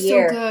almost that was a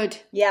year. So good.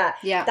 Yeah,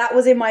 that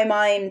was in my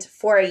mind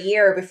for a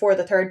year before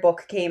the third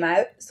book came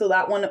out, so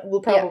that one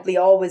will probably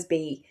always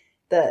be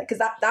because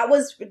that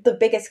was the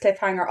biggest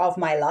cliffhanger of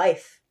my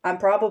life, and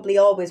probably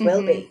always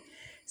will be.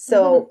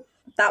 So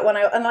that one,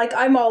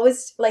 I'm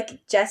always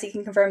like, Jessie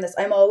can confirm this,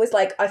 I'm always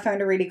like, I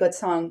found a really good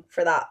song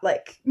for that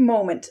like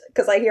moment,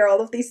 because I hear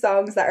all of these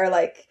songs that are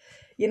like,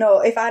 you know,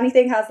 if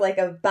anything has like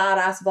a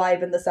badass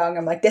vibe in the song,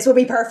 I'm like, this will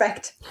be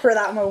perfect for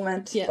that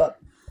moment. Yeah. But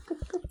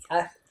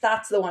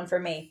that's the one for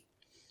me.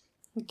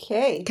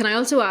 Okay. Can I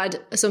also add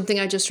something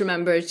I just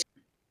remembered?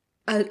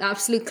 An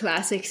absolute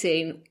classic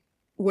scene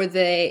where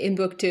in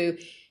book 2,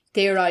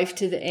 they arrive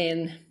to the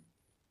inn.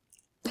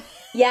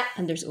 Yeah.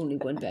 And there's only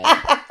one bed.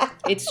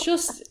 It's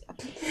just,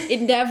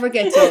 it never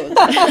gets old.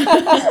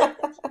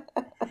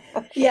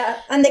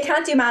 Yeah, and they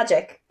can't do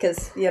magic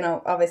because, you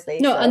know, obviously.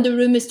 No, and the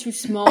room is too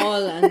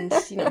small, and,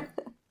 you know.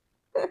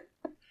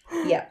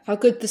 Yeah. How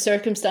could the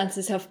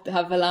circumstances have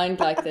aligned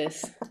like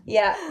this?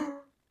 Yeah.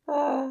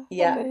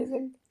 Yeah.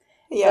 Amazing.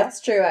 Yeah.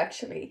 That's true,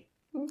 actually.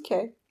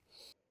 Okay.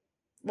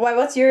 Why,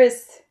 what's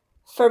yours?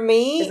 For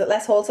me... Is it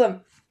less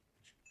wholesome?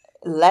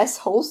 Less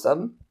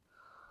wholesome?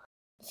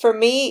 For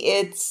me,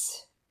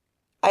 it's...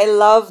 I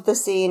love the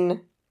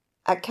scene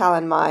at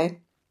Callan Mai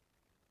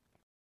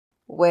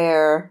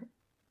where,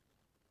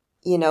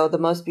 you know, the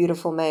most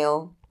beautiful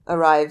male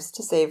arrives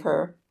to save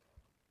her.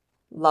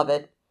 Love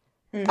it.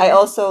 Mm-hmm. I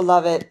also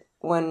love it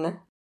when...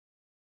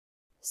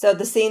 So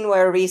the scene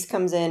where Rhys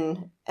comes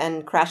in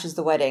and crashes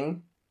the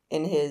wedding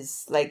in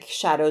his, like,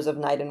 shadows of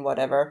night and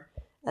whatever,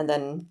 and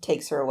then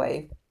takes her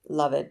away.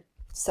 Love it.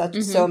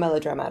 So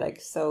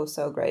melodramatic. So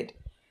great.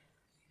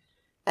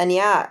 And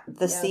yeah,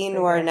 the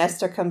scene where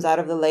Nesta comes out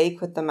of the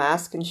lake with the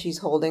mask and she's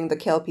holding the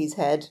Kelpie's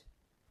head.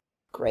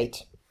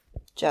 Great.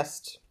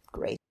 Just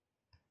great.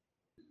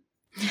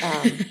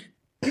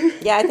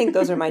 Yeah, I think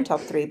those are my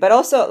top 3. But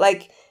also,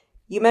 like,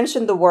 you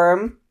mentioned the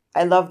worm.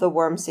 I love the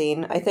worm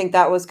scene. I think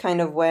that was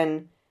kind of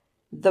when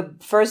the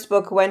first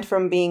book went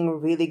from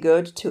being really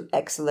good to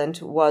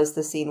excellent, was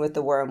the scene with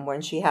the worm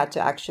when she had to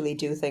actually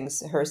do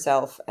things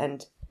herself.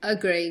 And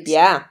agreed.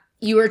 Yeah.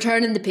 You were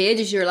turning the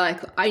pages, you're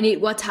like, I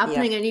need what's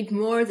happening, I need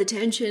more of the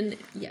tension.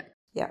 Yeah.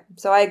 Yeah.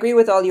 So I agree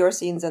with all your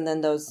scenes and then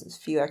those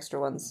few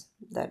extra ones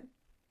that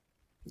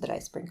I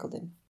sprinkled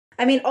in.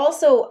 I mean,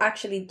 also,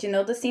 actually, do you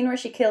know the scene where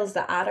she kills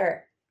the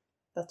adder?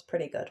 That's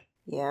pretty good.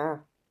 Yeah.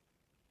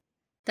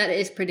 That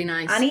is pretty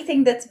nice.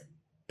 Anything that's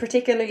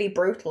particularly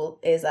brutal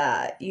is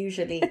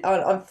usually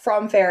on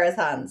from Farah's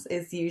hands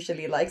is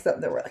usually like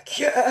something that we're like,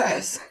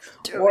 yes,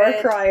 war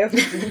cry of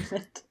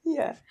agreement.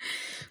 Yeah.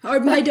 Or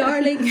my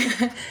darling.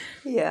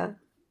 Yeah.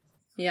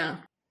 Yeah.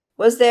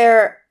 Was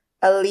there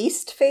a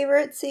least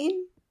favorite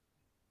scene?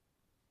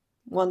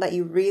 One that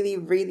you really,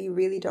 really,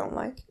 really don't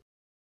like?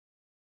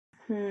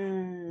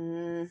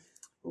 Ooh,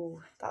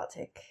 that'll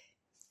take.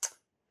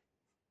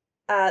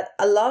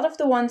 A lot of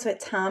the ones with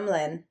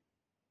Tamlin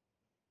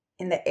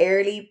in the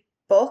early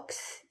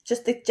books,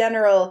 just the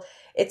general,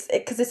 it's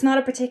because it's not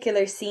a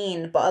particular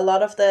scene, but a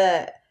lot of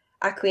the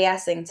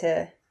acquiescing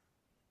to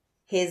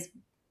his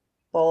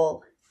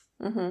ball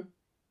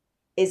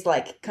is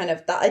like kind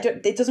of that.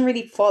 It doesn't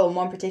really fall in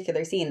one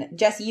particular scene.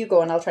 Jess, you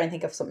go and I'll try and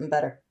think of something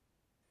better.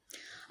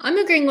 I'm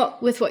agreeing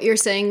with what you're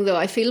saying, though.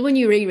 I feel when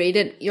you reread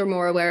it, you're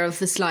more aware of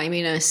the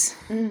sliminess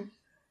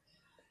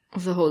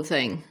of the whole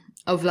thing.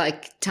 Of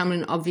like,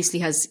 Tamlin obviously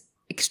has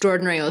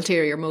extraordinary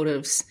ulterior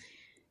motives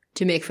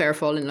to make Farah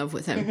fall in love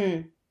with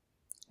him,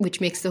 which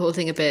makes the whole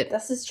thing a bit.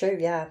 This is true,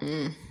 yeah.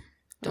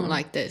 Don't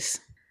like this.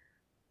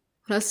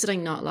 What else did I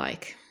not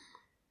like?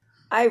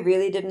 I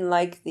really didn't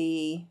like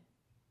the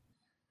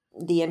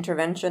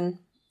intervention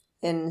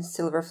in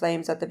Silver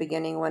Flames at the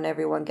beginning when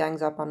everyone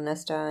gangs up on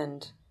Nesta,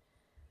 and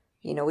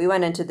you know, we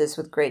went into this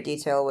with great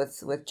detail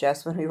with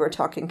Jess when we were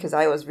talking, because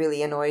I was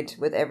really annoyed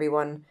with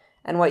everyone.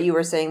 And what you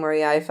were saying,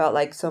 Maria, I felt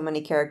like so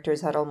many characters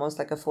had almost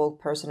like a full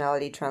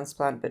personality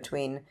transplant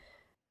between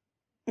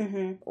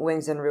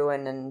Wings and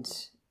Ruin and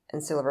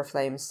Silver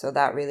Flames. So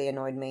that really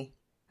annoyed me.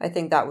 I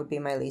think that would be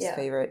my least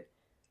favorite.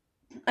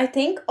 I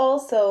think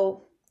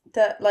also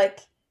that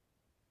like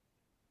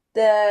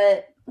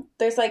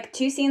there's like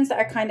two scenes that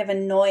are kind of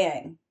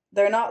annoying.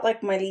 They're not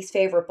like my least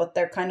favorite, but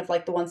they're kind of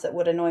like the ones that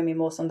would annoy me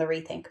most on the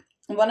rethink.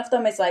 And one of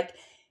them is like,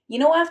 you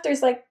know, after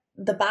there's like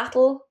the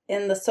battle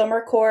in the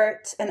summer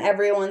court and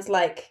everyone's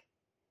like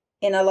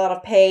in a lot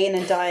of pain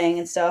and dying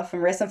and stuff,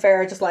 and Rhys and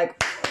Farah are just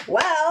like,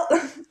 well,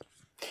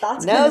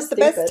 that's now's the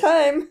best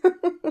time.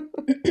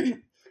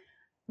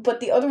 But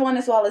the other one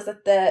as well is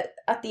that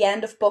at the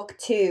end of book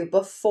 2,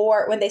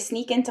 before when they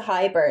sneak into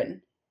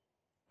Highburn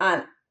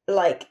and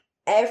like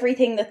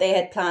everything that they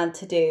had planned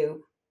to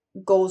do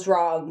goes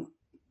wrong,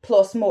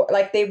 plus more,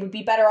 like they would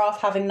be better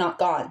off having not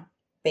gone,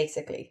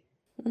 basically.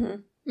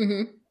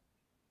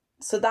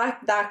 So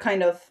that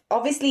kind of,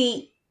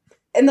 obviously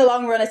in the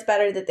long run it's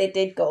better that they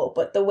did go,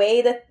 but the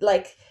way that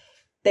like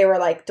they were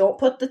like, don't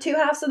put the two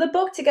halves of the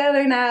book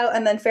together now,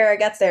 and then Farah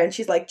gets there and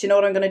she's like, do you know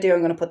what I'm going to do? I'm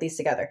going to put these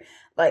together.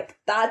 Like,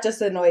 that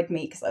just annoyed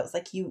me, because I was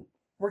like, you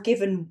were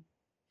given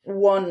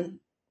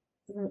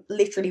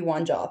literally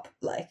one job,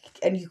 like,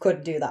 and you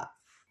couldn't do that.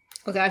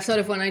 Okay, I've thought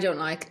of one I don't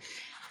like.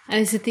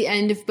 And it's at the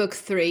end of book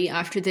 3,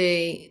 after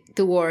the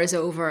war is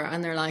over,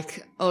 and they're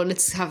like, oh,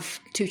 let's have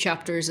 2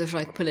 chapters of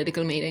like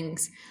political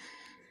meetings.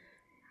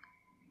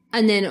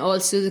 And then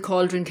also the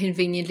cauldron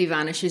conveniently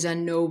vanishes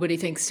and nobody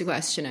thinks to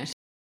question it.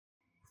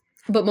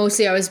 But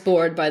mostly I was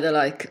bored by the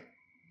like,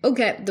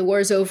 okay, the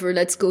war's over,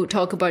 let's go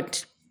talk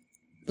about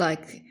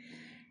like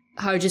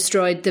how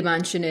destroyed the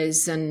mansion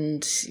is,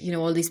 and you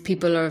know, all these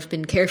people have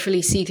been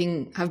carefully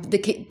seating, have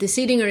the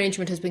seating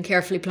arrangement has been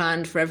carefully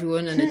planned for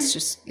everyone, and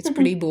it's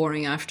pretty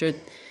boring after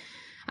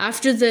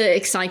the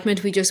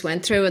excitement we just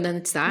went through, and then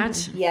it's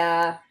that.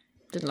 Yeah.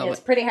 Didn't love it. It's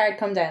pretty hard to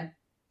come down.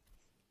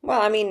 Well,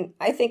 I mean,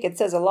 I think it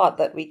says a lot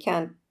that we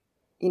can't,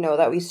 you know,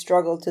 that we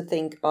struggle to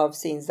think of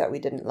scenes that we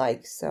didn't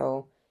like.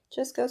 So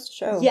just goes to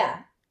show.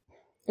 Yeah.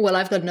 Well,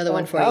 I've got another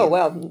one for you. Oh,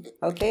 well,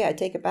 okay, I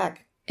take it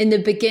back. In the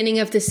beginning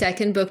of the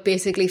second book,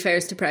 basically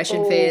Farah's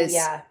depression phase,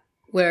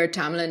 where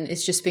Tamlin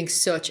is just being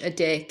such a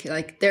dick.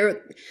 Like,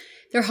 they're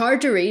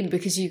hard to read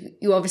because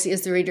you obviously,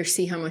 as the reader,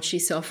 see how much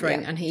she's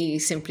suffering, and he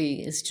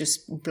simply is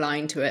just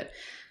blind to it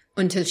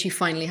until she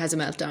finally has a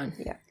meltdown.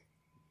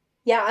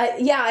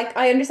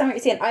 I understand what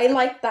you're saying. I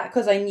like that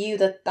because I knew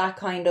that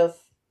kind of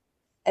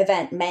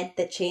event meant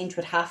that change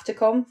would have to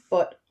come,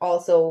 but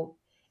also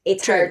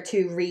it's hard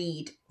to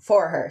read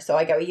for her. So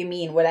I get what you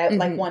mean. Without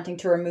like wanting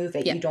to remove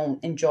it, you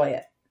don't enjoy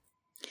it.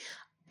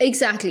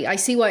 Exactly. I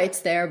see why it's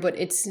there, but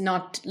it's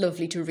not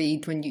lovely to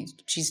read when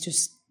she's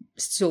just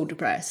so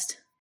depressed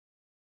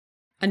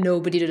and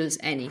nobody does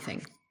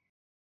anything.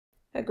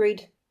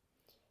 Agreed.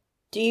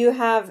 Do you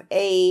have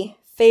a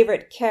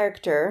favorite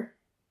character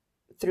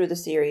through the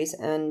series,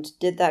 and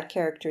did that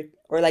character,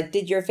 or like,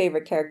 did your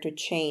favorite character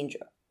change,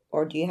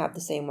 or do you have the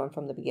same one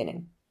from the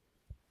beginning?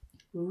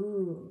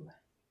 Ooh.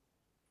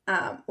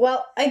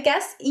 Well, I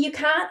guess you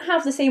can't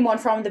have the same one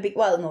from the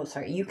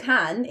you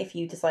can if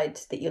you decide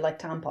that you like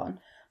Tampon,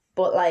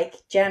 but like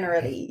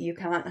generally you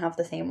can't have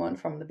the same one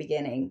from the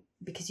beginning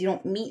because you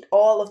don't meet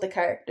all of the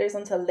characters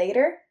until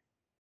later.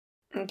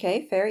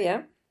 Okay, fair,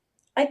 yeah.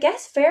 I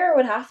guess Farah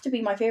would have to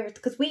be my favorite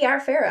because we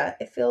are Farah.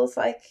 It feels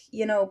like,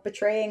 you know,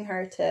 betraying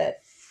her to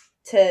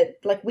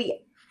like we.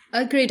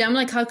 Agreed. I'm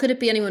like, how could it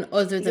be anyone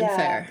other than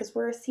Farah? Because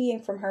we're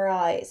seeing from her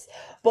eyes.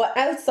 But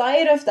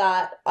outside of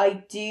that,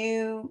 I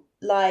do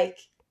like,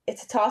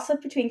 it's a toss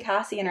up between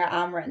Cassie and her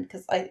Amryn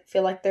because I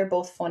feel like they're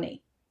both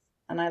funny,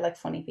 and I like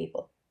funny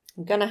people.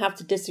 I'm gonna have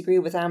to disagree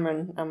with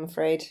Amryn, I'm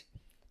afraid.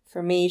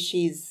 For me,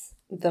 she's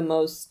the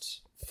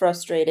most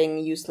frustrating,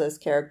 useless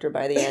character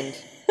by the end.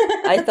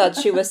 I thought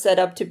she was set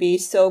up to be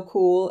so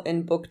cool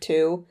in book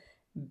 2.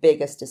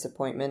 Biggest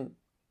disappointment.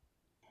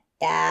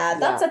 Yeah,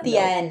 that's at the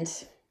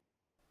end.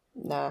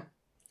 Nah.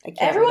 I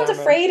can't. Everyone's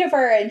afraid of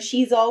her, and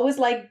she's always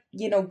like,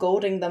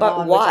 goading them But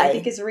on, why? which I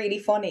think is really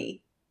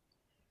funny.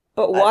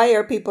 But why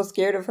are people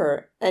scared of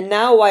her? And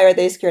now why are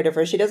they scared of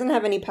her? She doesn't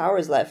have any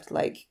powers left.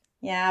 Like,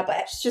 yeah,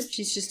 but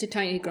she's just a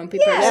tiny grumpy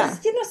person.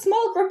 Yeah,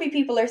 small grumpy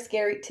people are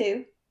scary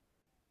too.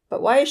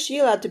 But why is she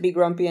allowed to be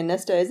grumpy and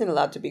Nesta isn't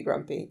allowed to be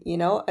grumpy?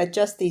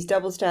 Just these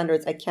double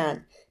standards. I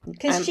can't.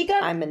 Because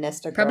I'm a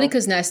Nesta girl. Probably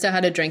because Nesta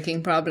had a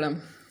drinking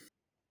problem.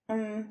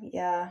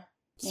 Yeah.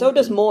 So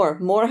does Moore.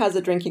 Moore has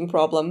a drinking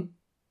problem.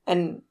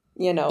 And,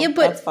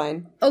 that's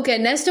fine. Okay,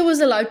 Nesta was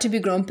allowed to be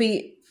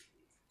grumpy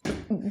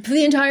for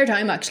the entire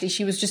time, actually.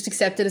 She was just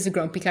accepted as a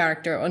grumpy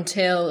character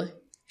until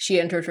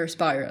she entered her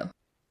spiral.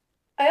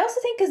 I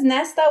also think because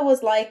Nesta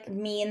was, like,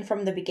 mean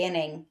from the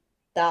beginning,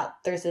 that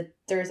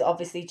there's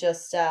obviously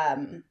just,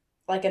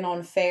 like, an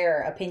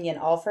unfair opinion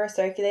of her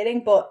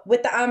circulating. But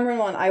with the Amryn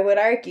one, I would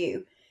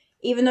argue,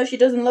 even though she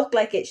doesn't look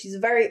like it, she's a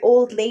very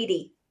old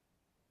lady.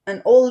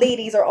 And old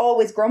ladies are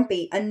always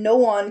grumpy, and no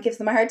one gives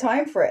them a hard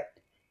time for it.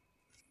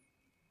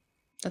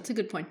 That's a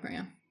good point,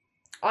 Maria.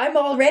 I'm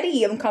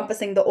already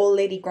encompassing the old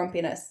lady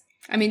grumpiness.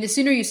 I mean, the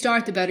sooner you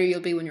start, the better you'll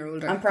be when you're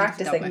older. I'm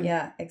practicing,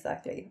 yeah,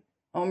 exactly.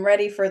 I'm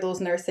ready for those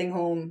nursing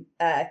home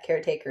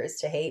caretakers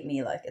to hate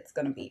me. Like, it's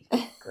going to be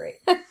great.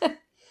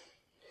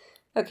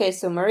 Okay,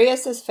 so Maria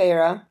says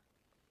Feyre.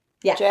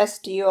 Yeah. Jess,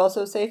 do you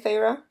also say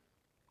Feyre?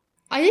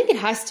 I think it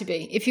has to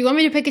be. If you want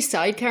me to pick a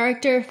side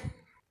character,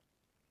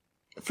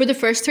 for the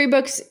first 3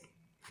 books,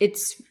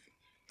 it's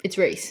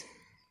Rhys.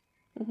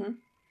 Mm-hmm.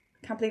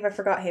 Can't believe I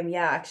forgot him.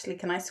 Yeah, actually,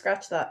 can I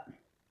scratch that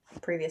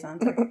previous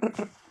answer?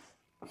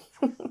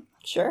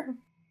 Sure.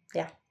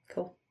 Yeah,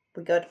 cool.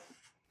 We're good.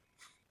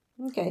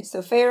 Okay,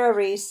 so Feyre,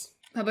 Rhys.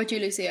 How about you,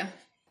 Lucia?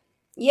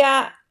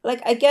 Yeah,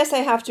 I guess I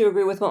have to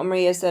agree with what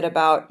Maria said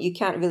about you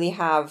can't really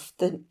have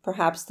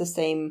perhaps the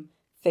same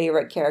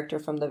favorite character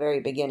from the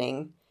very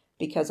beginning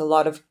because a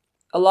lot of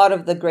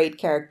the great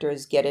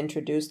characters get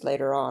introduced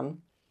later on.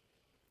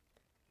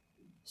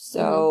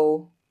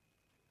 So,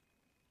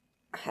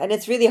 and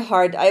it's really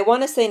hard. I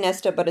want to say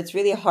Nesta, but it's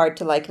really hard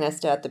to like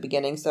Nesta at the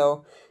beginning.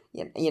 So,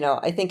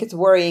 I think it's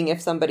worrying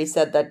if somebody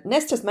said that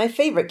Nesta's my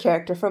favorite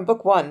character from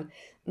book 1.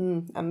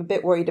 I'm a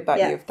bit worried about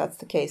you if that's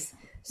the case.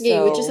 So, yeah,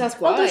 you would just ask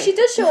why. Although she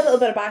does show a little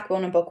bit of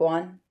backbone in book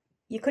 1.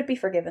 You could be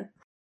forgiven.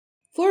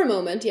 For a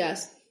moment,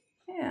 yes.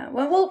 Yeah,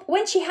 well,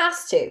 when she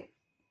has to.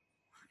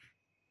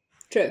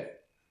 True.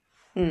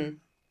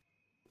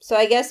 So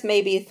I guess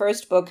maybe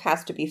first book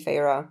has to be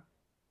Feyre.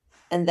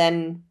 And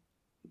then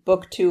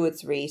book 2,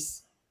 it's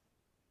Rhys.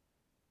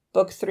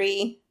 Book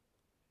 3,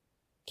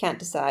 can't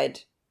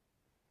decide.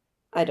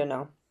 I don't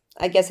know.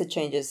 I guess it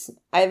changes.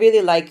 I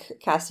really like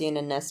Cassian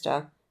and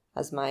Nesta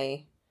as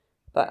my...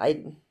 But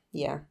I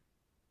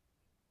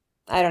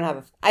don't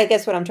have I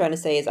guess what I'm trying to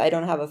say is I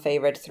don't have a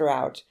favorite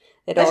throughout.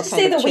 It all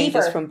kind of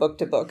changes from book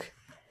to book.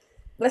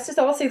 Let's just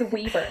all say the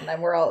Weaver and then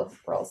we're all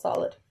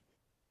solid.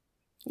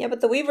 Yeah,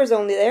 but the Weaver's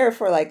only there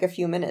for like a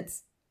few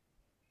minutes.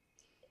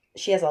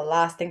 She has a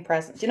lasting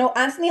presence.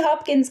 Anthony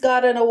Hopkins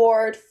got an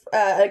award,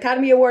 an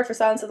Academy Award for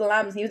Silence of the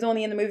Lambs, and he was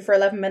only in the movie for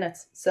 11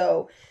 minutes.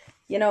 So,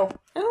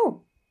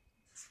 Oh.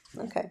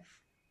 Okay.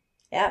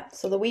 Yeah,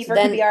 so the Weaver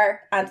can be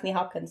our Anthony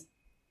Hopkins.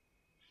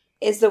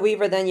 Is the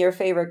Weaver then your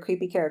favorite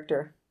creepy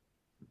character?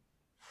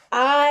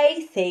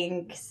 I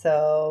think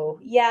so.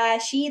 Yeah,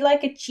 she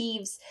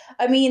achieves...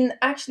 I mean,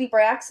 actually,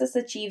 Bryaxis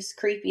achieves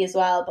creepy as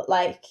well, but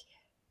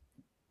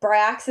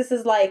Bryaxis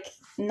is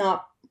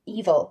not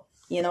evil.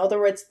 In other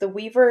words, the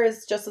Weaver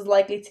is just as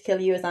likely to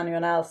kill you as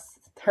anyone else.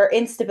 Her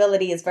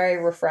instability is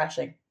very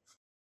refreshing.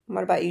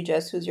 What about you,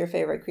 Jess? Who's your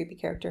favorite creepy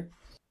character?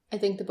 I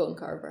think the Bone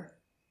Carver.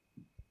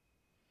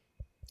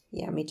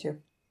 Yeah, me too.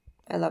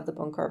 I love the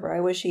Bone Carver.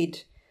 I wish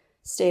he'd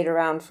stayed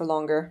around for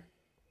longer.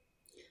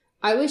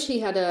 I wish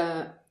he had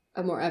a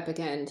more epic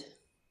end.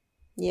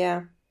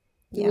 Yeah.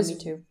 Me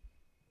too.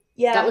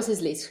 Yeah. That was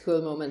his least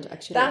cool moment,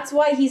 actually. That's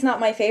why he's not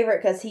my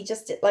favourite, because he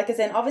just,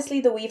 obviously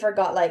the Weaver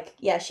got,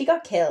 she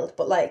got killed,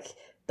 but,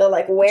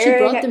 wearing... She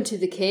brought them to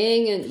the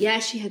king,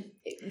 and, she had...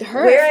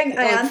 Her wearing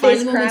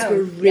final moments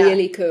were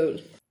really cool.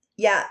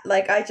 Yeah,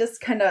 I just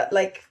kind of,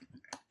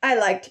 I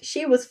liked...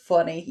 She was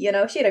funny, she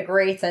had a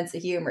great sense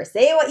of humour.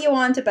 Say what you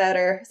want about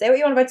her. Say what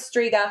you want about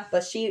Striga,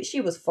 but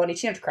she was funny.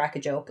 She didn't have to crack a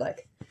joke,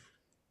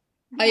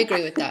 I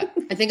agree with that.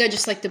 I think I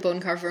just like the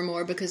Bone Carver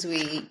more because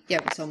we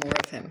saw more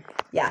of him.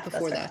 Yeah,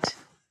 before that.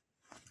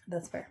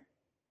 That's fair.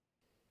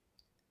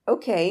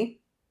 Okay,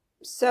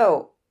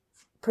 so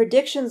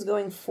predictions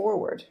going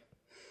forward,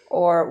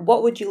 or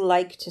what would you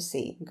like to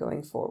see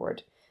going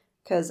forward?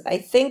 Because I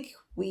think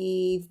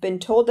we've been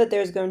told that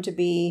there's going to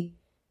be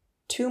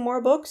 2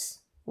 more books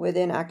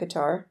within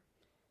ACOTAR,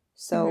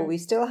 so we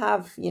still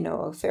have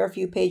a fair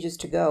few pages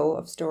to go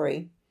of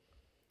story.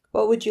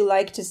 What would you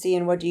like to see,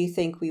 and what do you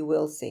think we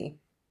will see?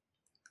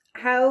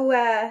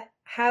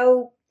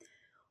 how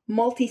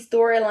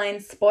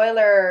multi-storyline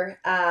spoiler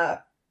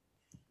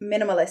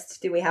minimalist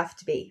do we have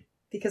to be?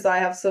 Because I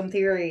have some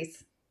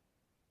theories.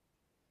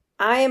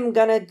 I am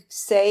gonna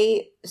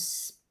say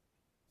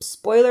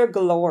spoiler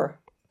galore.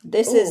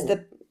 This is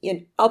the.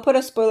 I'll put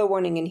a spoiler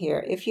warning in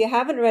here. If you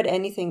haven't read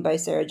anything by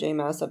Sarah J.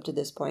 Maas up to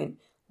this point,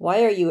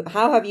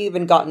 how have you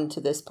even gotten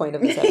to this point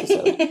of this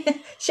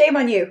episode? Shame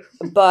on you.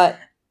 But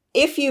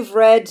if you've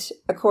read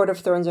A Court of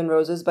Thorns and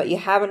Roses, but you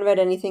haven't read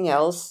anything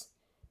else,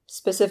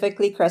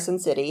 specifically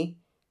Crescent City,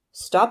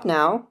 stop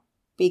now,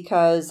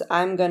 because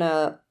I'm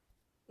gonna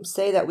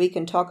say that we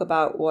can talk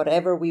about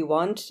whatever we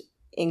want,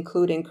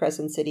 including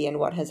Crescent City and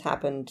what has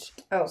happened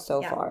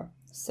so far.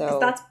 So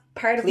that's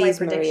part of please,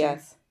 my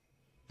predictions.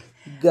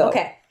 Maria, go.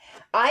 Okay.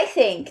 I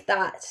think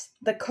that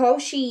the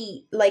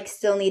Koshi, like,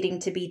 still needing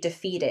to be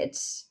defeated,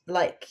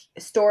 like,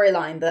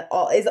 storyline that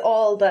is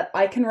all that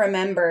I can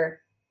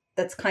remember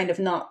that's kind of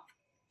not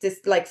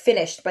just, like,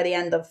 finished by the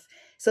end of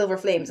Silver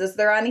Flames. Is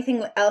there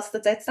anything else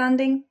that's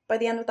outstanding by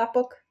the end of that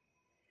book?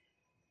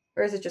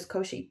 Or is it just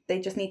Koshi?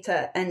 They just need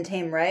to end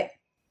him, right?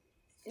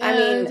 I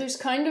mean, there's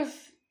kind of...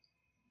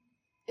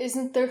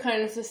 Isn't there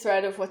kind of the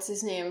thread of what's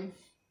his name?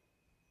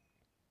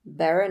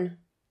 Baron?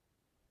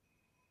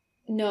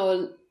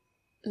 No,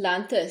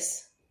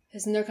 Lanthus.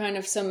 Isn't there kind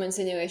of some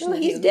insinuation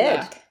that he's he'll dead.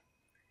 Be back?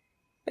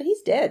 But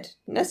he's dead.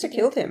 Nesta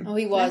killed him. Oh,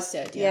 he was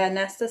dead. Yeah,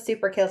 Nesta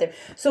super killed him.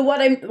 So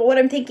what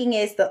I'm thinking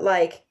is that,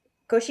 like,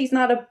 Koshi's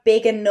not a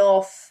big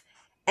enough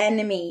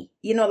enemy.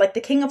 You know, like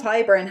the King of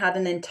Hybern had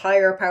an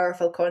entire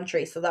powerful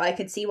country, so that I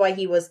could see why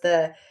he was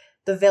the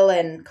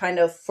villain kind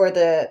of for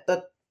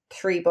the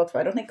 3 books. But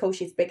I don't think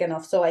Koshi's big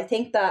enough. So I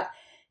think that,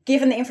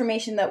 given the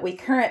information that we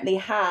currently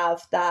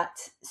have,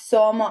 that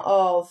some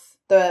of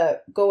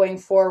the going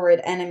forward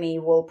enemy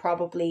will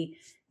probably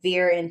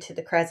veer into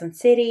the Crescent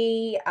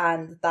City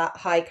and that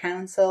High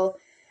Council,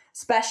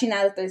 especially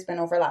now that there's been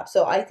overlap.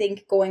 So I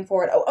think going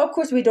forward, of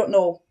course we don't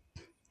know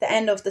the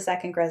end of the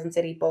second Crescent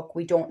City book.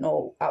 We don't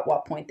know at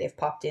what point they've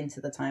popped into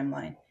the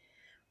timeline.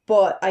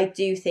 But I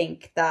do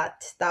think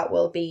that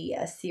will be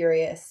a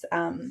serious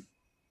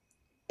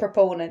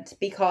proponent,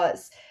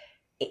 because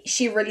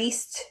she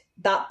released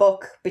that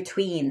book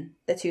between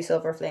the 2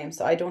 Silver Flames.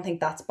 So I don't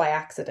think that's by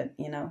accident,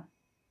 you know.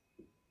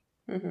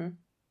 Mm-hmm.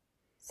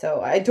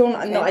 So I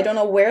don't know. I don't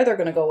know where they're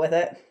going to go with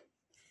it,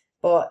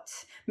 but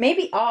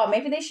maybe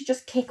they should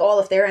just kick all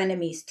of their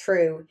enemies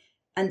through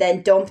and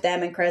then dump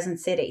them in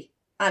Crescent City.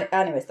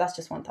 Anyways, that's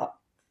just one thought.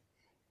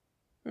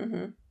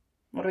 Mm-hmm.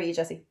 What about you,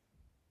 Jessie?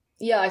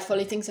 Yeah, I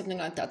fully think something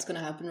like that's going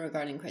to happen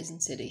regarding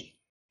Crescent City.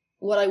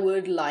 What I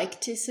would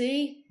like to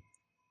see,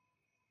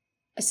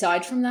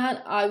 aside from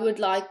that, I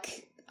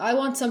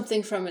want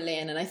something from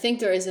Elaine, and I think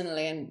there is an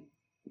Elaine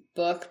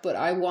book, but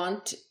I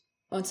want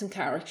some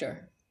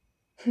character.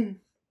 I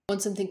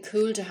want something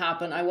cool to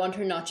happen. I want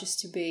her not just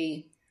to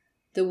be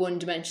the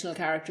one-dimensional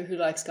character who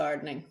likes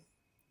gardening.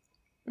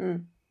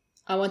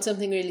 I want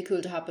something really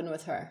cool to happen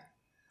with her.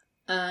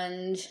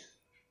 And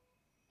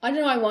I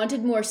don't know, I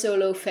wanted more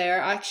solo fair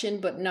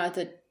action, but now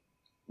that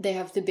they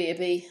have the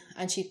baby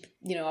and she,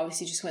 you know,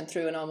 obviously just went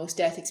through an almost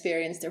death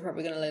experience, they're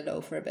probably going to let it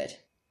go for a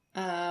bit.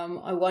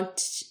 I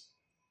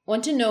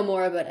want to know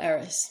more about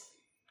Eris.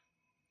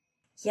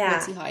 Yeah.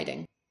 What's he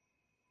hiding?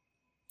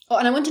 Oh,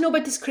 and I want to know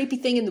about this creepy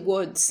thing in the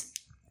woods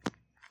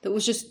that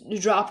was just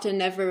dropped and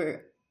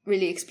never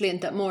really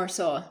explained that Moore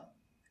saw.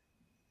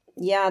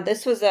 Yeah,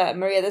 this was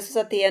Maria. This was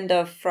at the end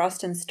of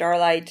Frost and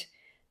Starlight.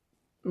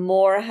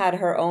 Moore had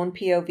her own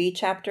POV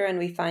chapter, and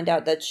we find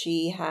out that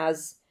she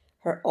has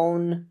her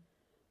own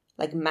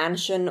like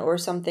mansion or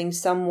something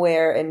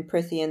somewhere in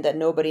Prithian that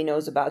nobody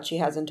knows about. She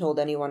hasn't told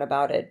anyone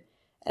about it,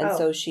 and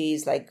so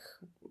she's like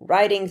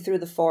riding through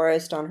the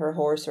forest on her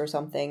horse or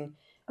something,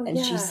 and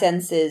she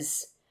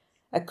senses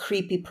a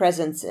creepy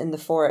presence in the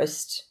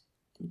forest.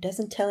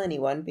 Doesn't tell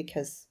anyone,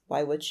 because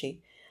why would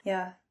she?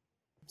 Yeah.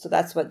 So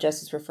that's what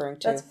Jess is referring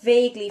to. That's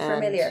vaguely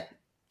familiar.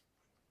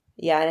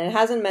 Yeah, and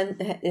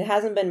it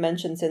hasn't been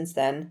mentioned since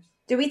then.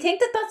 Do we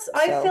think that's...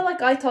 I feel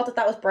like I thought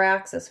that was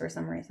Bryaxis for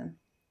some reason.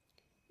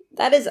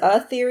 That is a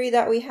theory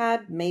that we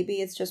had.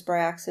 Maybe it's just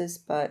Bryaxis,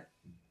 but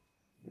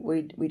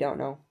we don't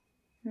know.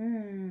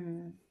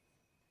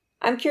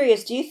 I'm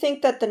curious, do you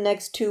think that the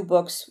next 2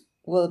 books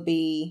will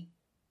be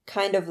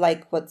kind of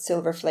like what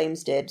Silver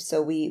Flames did?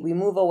 So we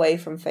move away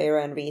from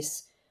Feyre and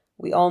Rhys.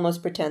 We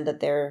almost pretend that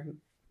their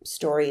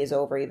story is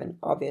over, even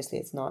obviously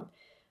it's not.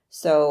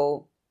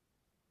 So,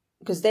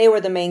 because they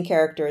were the main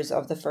characters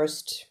of the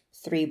first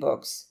 3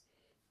 books.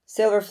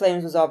 Silver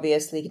Flames was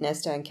obviously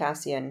Nesta and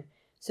Cassian.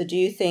 So do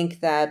you think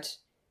that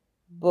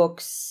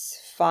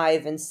books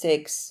 5 and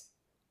 6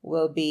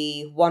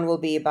 one will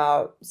be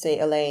about, say,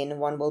 Elaine,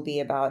 one will be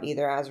about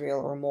either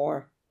Asriel or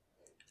Moore?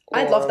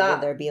 I'd love that.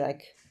 Will there be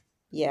like,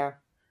 yeah.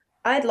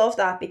 I'd love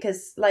that,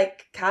 because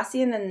like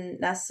Cassian and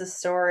Nesta's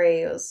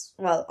story was,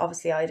 well,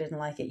 obviously I didn't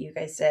like it, you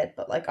guys did,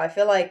 but like I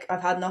feel like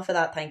I've had enough of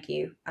that, thank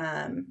you.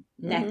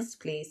 Next,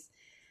 please.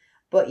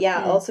 But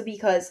yeah, also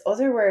because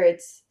other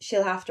words,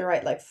 she'll have to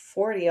write like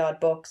 40 odd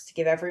books to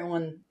give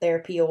everyone their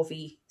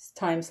POV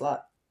time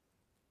slot.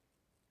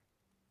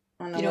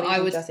 I don't know. You know, What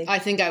do you think, Jessie? I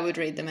think I would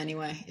read them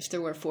anyway if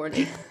there were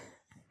 40.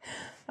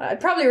 I'd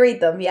probably read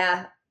them.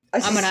 Yeah,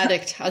 I'm an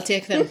addict. I'll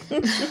take them.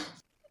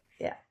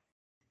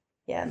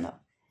 Yeah, no,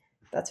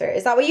 that's fair.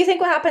 Is that what you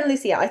think will happen,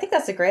 Lucia? I think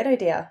that's a great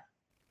idea.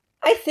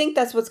 I think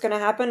that's what's going to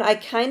happen. I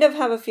kind of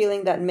have a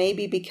feeling that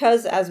maybe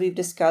because, as we've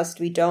discussed,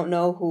 we don't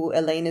know who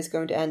Elaine is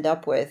going to end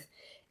up with,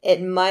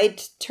 it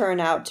might turn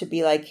out to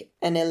be like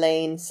an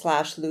Elaine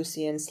 /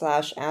 Lucian /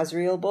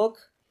 Azriel book.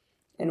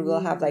 And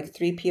we'll have like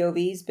 3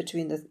 POVs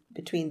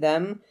between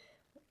them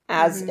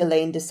as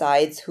Elaine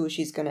decides who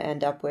she's going to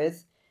end up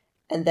with.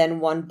 And then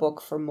 1 book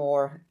for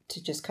more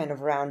to just kind of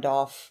round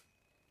off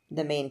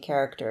the main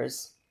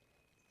characters.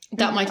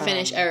 That might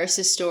finish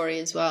Eris's story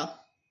as well.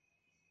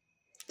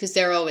 Because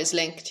they're always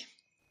linked.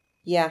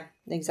 Yeah,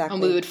 exactly.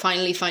 And we would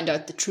finally find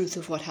out the truth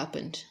of what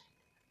happened.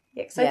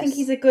 Yeah, because I think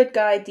he's a good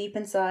guy deep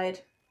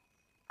inside.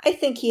 I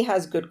think he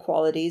has good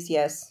qualities,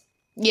 yes.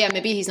 Yeah,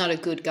 maybe he's not a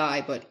good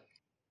guy, but...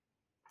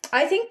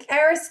 I think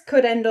Eris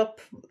could end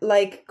up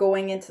like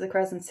going into the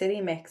Crescent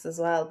City mix as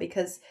well,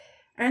 because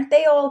aren't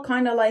they all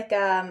kind of like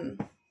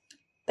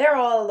they're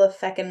all the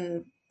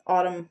feckin'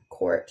 Autumn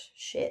Court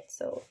shit,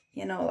 so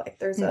you know, like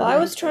there's a... Well, I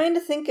was trying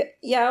to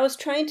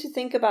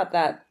think about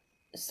that.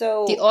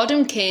 So the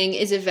Autumn King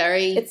is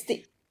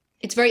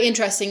It's very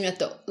interesting that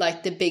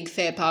the big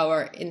Fae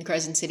power in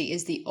Crescent City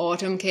is the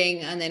Autumn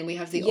King, and then we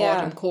have the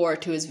Autumn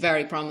Court, who is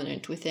very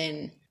prominent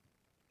within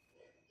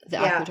the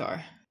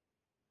Aquitar.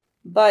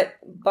 But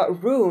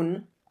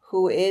Rune,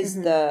 who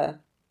is the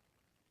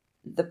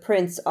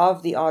prince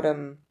of the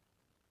Autumn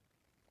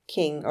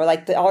King, or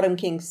like the Autumn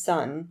King's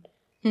son,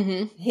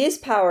 his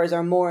powers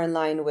are more in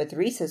line with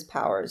Rhys's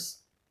powers.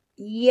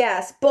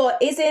 Yes,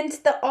 but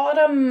isn't the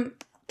Autumn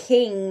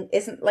King,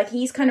 isn't like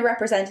he's kind of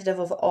representative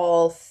of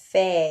all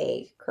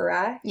Fae,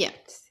 correct? Yeah.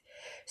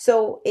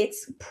 So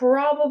it's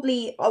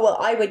probably, well,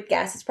 I would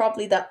guess it's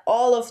probably that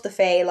all of the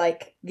Fae,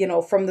 like, you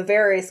know, from the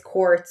various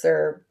courts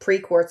or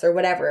pre-courts or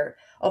whatever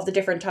of the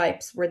different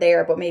types were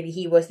there, but maybe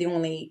he was the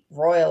only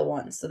royal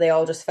one, so they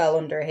all just fell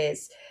under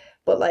his.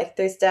 But like,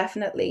 there's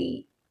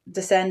definitely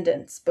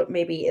descendants, but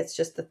maybe it's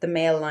just that the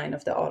male line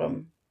of the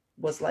Autumn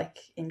was like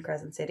in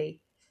Crescent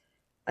City,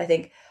 I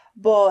think.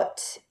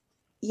 But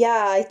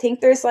yeah, I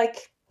think there's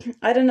like,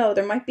 I don't know,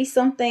 there might be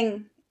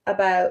something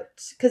about,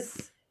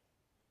 because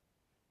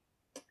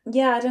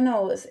yeah, I don't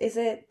know, is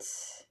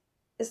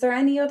there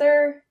any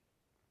other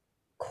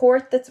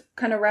court that's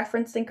kind of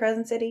referenced in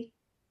Crescent City?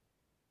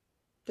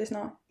 There's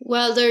not.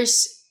 Well,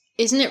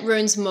 isn't it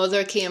Rune's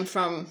mother came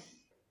from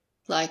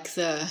like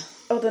the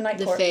Night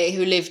the Court. Fae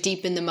who live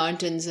deep in the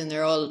mountains, and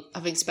they're all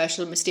having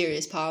special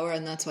mysterious power,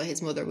 and that's why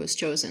his mother was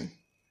chosen.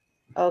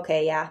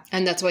 Okay, yeah.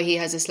 And that's why he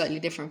has a slightly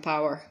different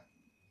power.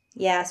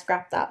 Yeah,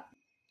 scrap that.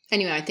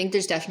 Anyway, I think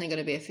there's definitely going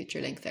to be a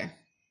future link there.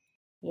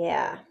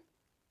 Yeah.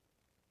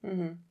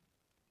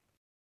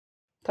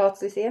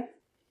 Thoughts, Lucia?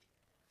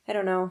 I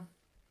don't know.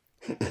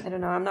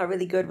 I'm not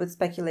really good with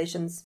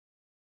speculations.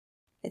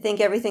 I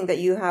think everything that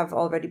you have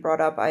already brought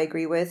up, I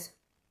agree with.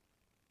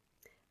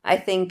 I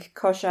think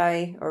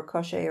Koshai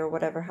or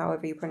whatever,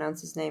 however you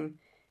pronounce his name,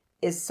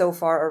 is so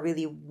far a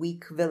really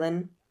weak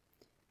villain.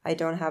 I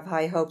don't have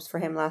high hopes for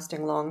him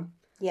lasting long.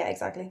 Yeah,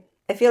 exactly.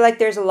 I feel like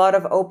there's a lot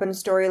of open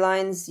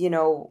storylines. You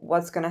know,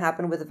 what's going to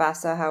happen with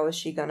Vasa? How is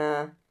she going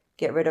to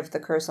get rid of the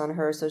curse on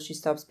her so she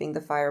stops being the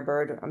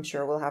Firebird? I'm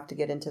sure we'll have to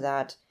get into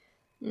that.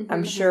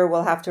 I'm sure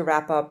we'll have to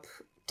wrap up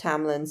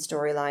Tamlin's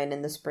storyline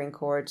in the Spring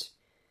Court.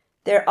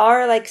 There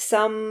are like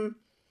some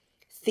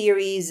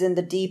theories in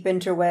the deep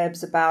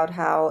interwebs about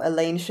how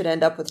Elaine should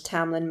end up with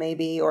Tamlin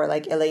maybe, or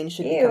like Elaine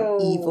should become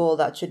evil.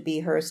 That should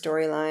be her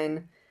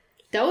storyline.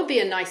 That would be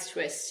a nice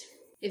twist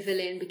if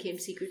Elaine became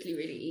secretly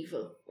really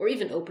evil, or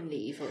even openly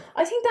evil.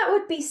 I think that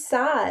would be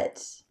sad.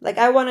 Like,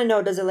 I want to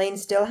know, does Elaine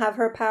still have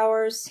her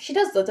powers? She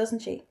does though,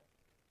 doesn't she?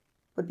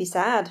 Would be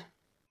sad.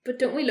 But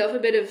don't we love a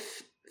bit of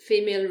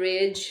female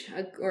rage,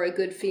 or a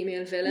good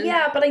female villain?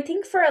 Yeah, but I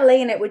think for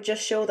Elaine it would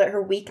just show that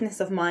her weakness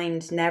of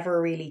mind never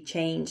really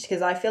changed,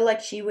 because I feel like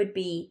she's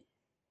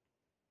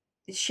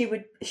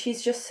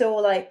just so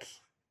like,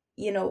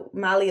 you know,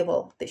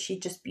 malleable that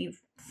she'd just be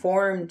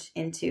formed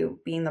into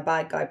being the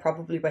bad guy,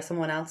 probably by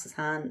someone else's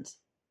hand.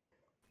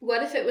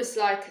 What if it was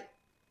like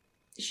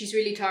she's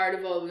really tired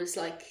of always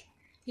like,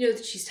 you know,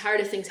 that she's tired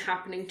of things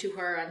happening to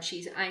her and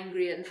she's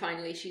angry and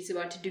finally she's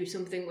about to do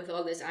something with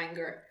all this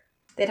anger?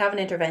 They'd have an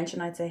intervention,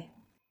 I'd say.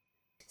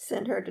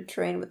 Send her to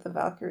train with the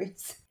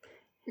Valkyries.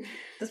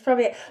 That's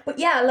probably it. But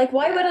yeah, like,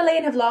 why would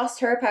Elaine have lost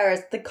her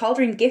powers? The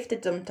Cauldron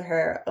gifted them to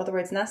her. In other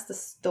words, Nesta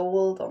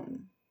stole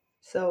them.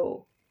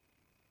 So,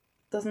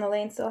 doesn't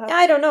Elaine still have...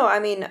 I don't know. I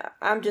mean,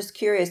 I'm just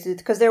curious,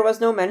 because there was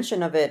no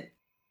mention of it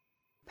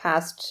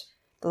past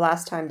the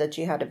last time that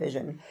she had a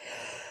vision.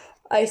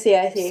 I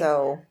see.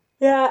 So...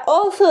 Yeah,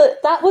 also,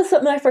 that was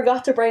something I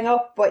forgot to bring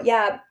up, but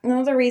yeah,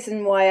 another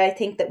reason why I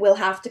think that we'll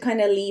have to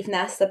kind of leave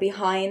Nesta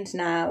behind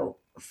now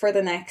for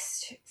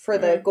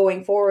the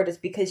going forward is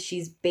because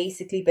she's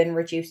basically been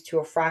reduced to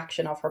a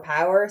fraction of her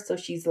power, so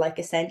she's like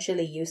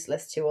essentially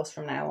useless to us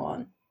from now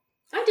on.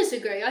 I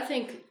disagree. I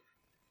think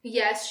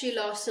yes, she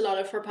lost a lot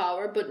of her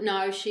power, but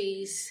now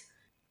she's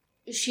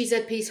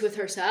at peace with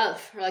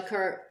herself. Like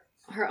her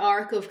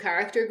arc of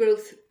character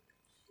growth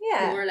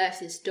Yeah. more or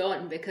less is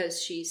done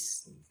because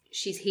she's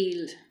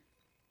healed.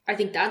 I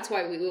think that's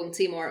why we won't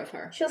see more of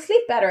her. She'll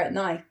sleep better at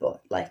night,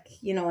 but like,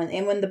 you know,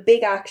 and when the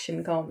big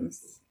action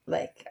comes,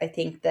 like, I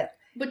think that.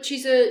 But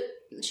she's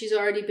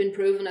already been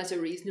proven as a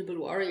reasonable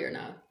warrior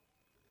now.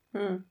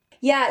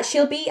 Yeah,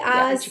 she'll be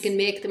as... and she can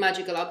make the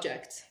magical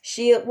objects.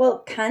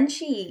 Can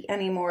she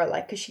anymore?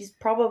 Like, because she's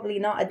probably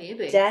not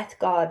a death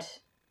god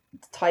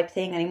type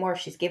thing anymore.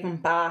 She's given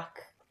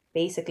back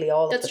basically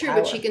all of the power. That's true,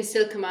 but she can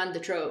still command the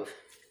trove.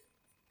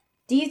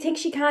 Do you think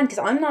she can? Because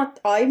I'm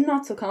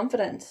not so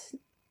confident.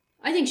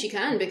 I think she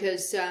can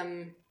because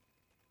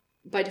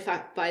by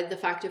the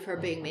fact of her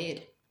being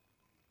made.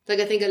 Like,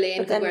 I think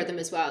Elaine could wear them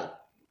as well.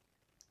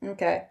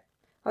 Okay.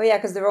 Oh yeah,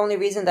 because the only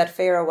reason that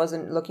Feyre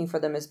wasn't looking for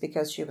them is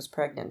because she was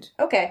pregnant.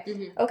 Okay.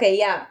 Mm-hmm. Okay,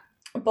 yeah.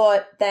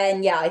 But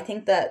then, yeah, I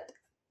think that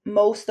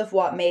most of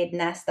what made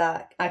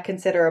Nesta a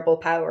considerable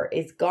power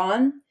is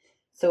gone.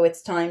 So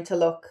it's time to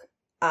look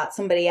at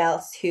somebody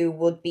else who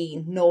would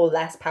be no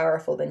less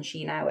powerful than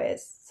she now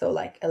is. So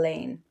like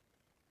Elaine.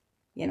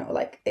 You know,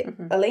 like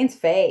Elaine's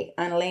Fae,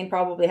 and Elaine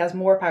probably has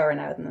more power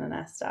now than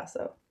Nesta,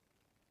 so.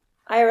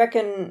 I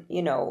reckon,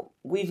 you know,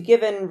 we've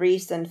given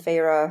Rhys and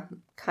Feyre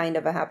kind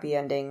of a happy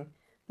ending.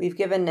 We've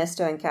given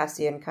Nesta and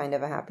Cassian kind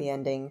of a happy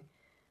ending.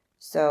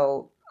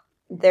 So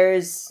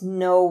there's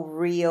no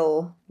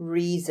real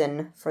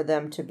reason for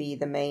them to be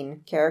the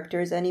main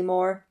characters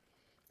anymore.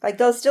 Like,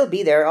 they'll still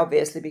be there,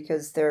 obviously,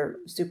 because they're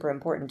super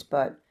important.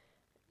 But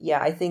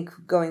yeah, I think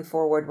going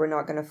forward, we're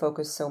not going to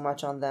focus so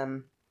much on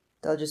them.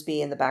 They'll just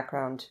be in the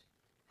background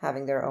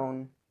having their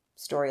own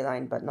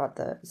storyline, but not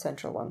the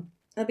central one.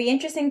 It'll be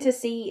interesting to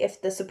see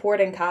if the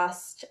supporting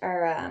cast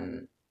are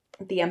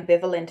the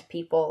ambivalent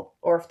people,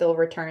 or if they'll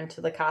return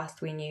to the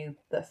cast we knew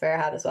that Fair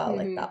had as well.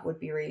 Like, that would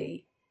be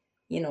really,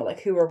 you know,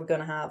 like, who are we going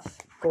to have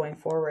going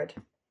forward?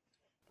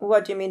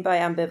 What do you mean by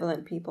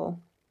ambivalent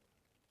people?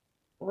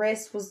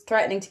 Rhys was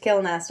threatening to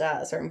kill Nesta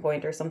at a certain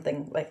point or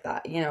something like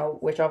that, you know,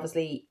 which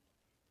obviously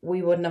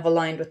we wouldn't have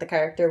aligned with the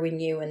character we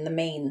knew in the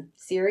main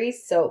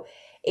series. So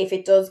if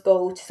it does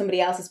go to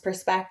somebody else's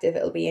perspective,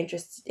 it'll be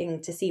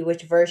interesting to see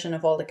which version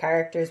of all the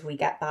characters we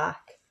get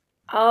back.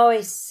 Oh,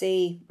 I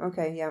see.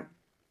 Okay, yeah.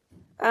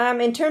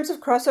 In terms of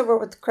crossover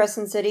with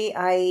Crescent City,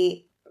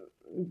 I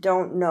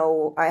don't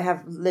know. I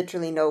have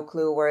literally no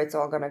clue where it's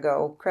all going to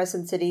go.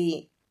 Crescent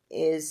City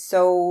is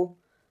so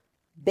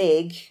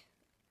big,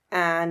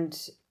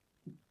 and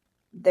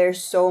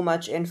there's so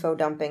much info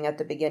dumping at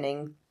the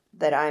beginning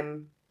that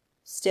I'm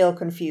still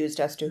confused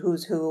as to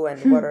who's who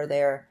and what are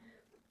their,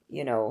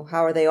 you know,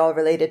 how are they all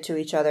related to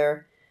each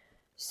other.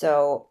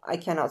 So I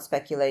cannot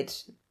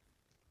speculate.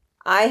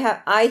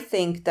 I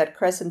think that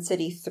Crescent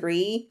City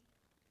 3,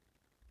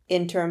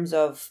 in terms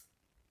of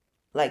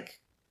like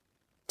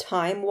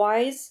time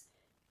wise,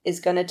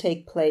 is going to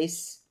take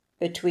place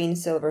between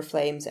Silver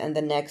Flames and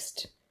the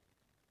next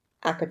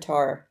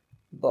ACOTAR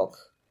book.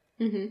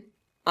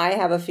 I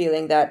have a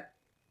feeling that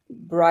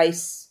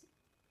Bryce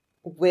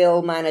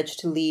will manage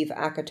to leave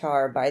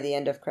ACOTAR by the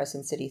end of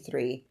Crescent City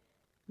 3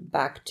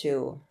 back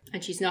to...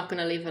 And she's not going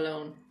to leave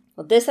alone.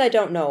 Well, this I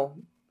don't know.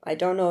 I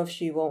don't know if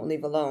she won't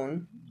leave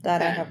alone.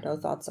 That I have no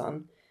thoughts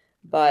on.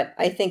 But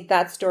I think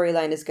that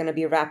storyline is going to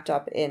be wrapped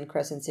up in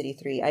Crescent City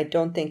 3. I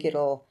don't think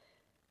it'll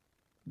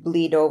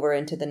bleed over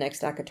into the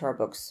next ACOTAR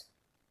books.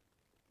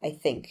 I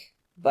think.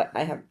 But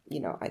I have, you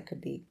know, I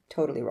could be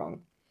totally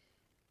wrong.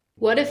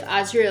 What if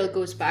Azriel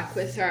goes back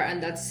with her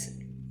and that's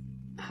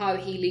how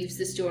he leaves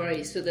the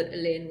story so that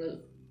Elaine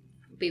will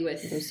be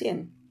with...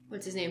 Lucian.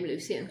 What's his name?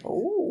 Lucian.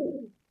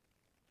 Oh.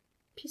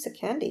 Piece of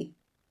candy.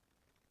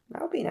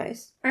 That would be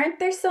nice. Aren't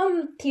there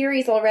some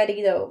theories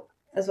already, though,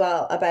 as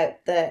well,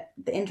 about the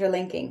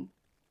interlinking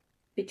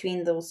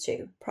between those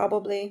two?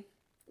 Probably.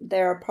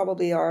 There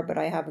probably are, but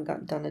I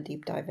haven't done a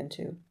deep dive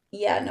into.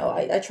 Yeah, no,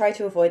 I try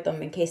to avoid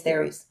them in case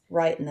they're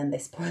right and then they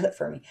spoil it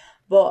for me.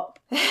 But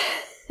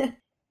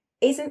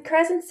isn't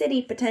Crescent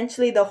City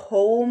potentially the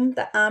home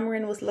that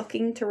Amren was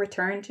looking to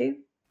return to?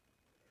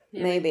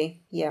 Yeah.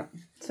 Maybe, yeah.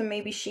 So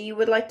maybe she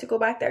would like to go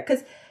back there.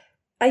 Because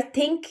I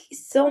think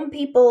some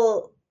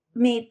people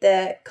made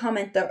the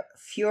comment that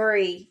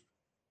Fury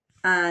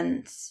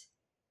and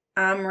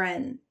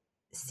Amren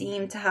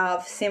seem to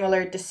have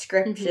similar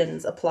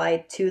descriptions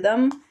applied to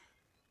them.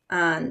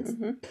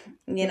 And,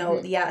 you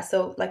know, yeah,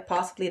 so like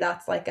possibly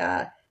that's like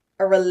a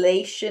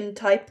relation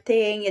type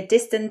thing, a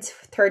distant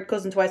third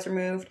cousin twice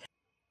removed.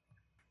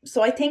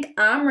 So I think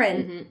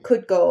Amren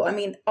could go. I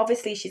mean,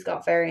 obviously she's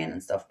got Varian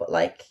and stuff, but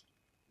like,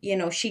 you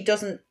know, she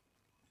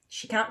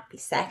can't be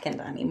second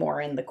anymore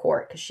in the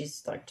court because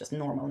she's like just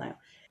normal now.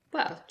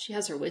 Well, she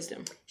has her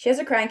wisdom. She has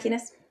her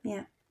crankiness,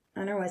 yeah,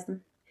 and her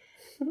wisdom.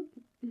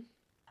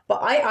 But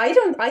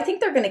I think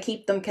they're going to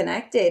keep them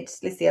connected,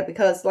 Lucia,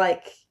 because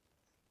like,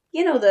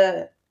 you know,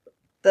 the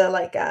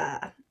like,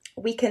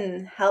 we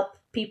can help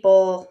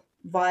people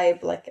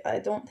vibe. Like, I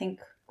don't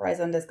think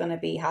Rysand is going to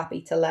be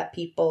happy to let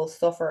people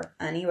suffer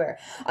anywhere.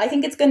 I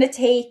think it's going to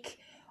take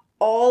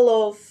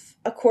all of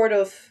a court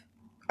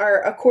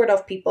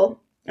of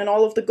people and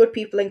all of the good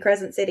people in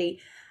Crescent City,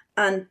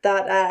 and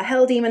that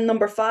Hell Demon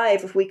number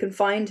 5, if we can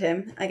find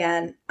him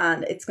again,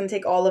 and it's going to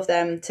take all of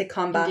them to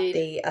combat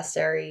the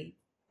Asterix.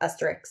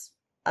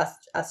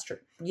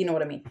 You know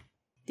what I mean?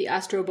 The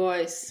Astro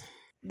Boys.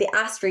 The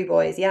Astri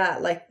Boys, yeah.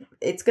 Like,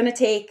 it's going to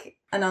take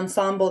an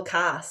ensemble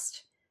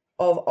cast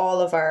of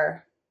all of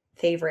our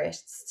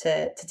favourites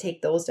to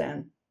take those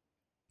down.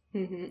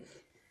 Mm-hmm.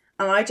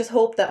 And I just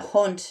hope that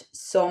Hunt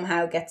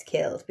somehow gets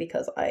killed,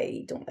 because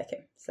I don't like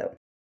him. So,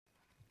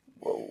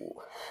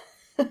 whoa.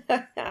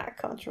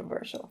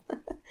 Controversial.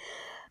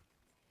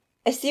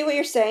 I see what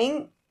you're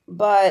saying,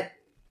 but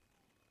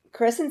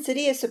Crescent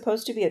City is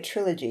supposed to be a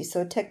trilogy,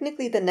 so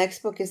technically the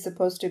next book is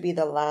supposed to be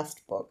the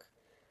last book.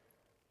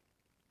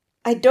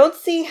 I don't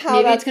see how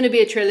maybe it's going to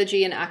be a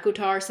trilogy in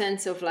ACOTAR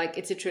sense of like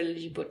it's a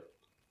trilogy, but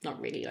not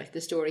really. Like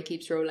the story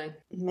keeps rolling.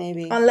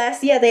 Maybe.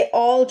 Unless, they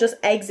all just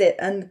exit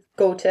and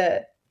go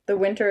to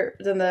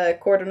the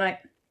Court of Night.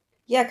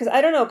 Yeah, because I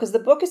don't know, because the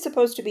book is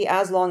supposed to be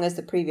as long as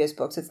the previous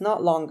books. It's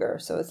not longer,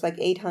 so it's like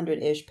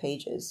 800-ish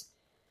pages.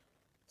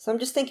 So I'm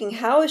just thinking,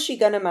 how is she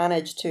going to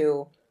manage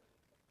to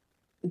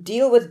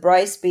deal with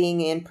Bryce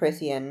being in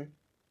Prythian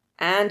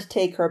and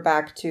take her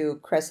back to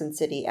Crescent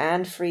City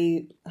and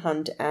free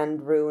Hunt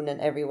and Rune and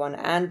everyone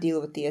and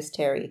deal with the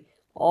Asteri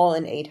all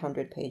in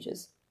 800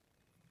 pages?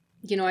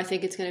 I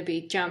think it's going to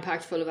be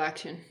jam-packed full of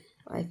action.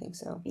 I think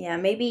so. Yeah,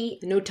 maybe...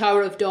 No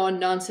Tower of Dawn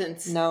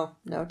nonsense. No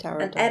Tower of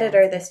Dawn. An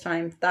editor this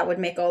time. That would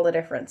make all the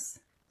difference.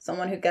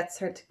 Someone who gets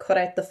her to cut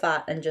out the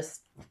fat and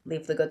just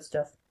leave the good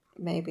stuff.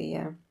 Maybe,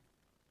 yeah.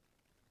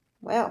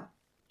 Well,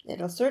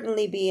 it'll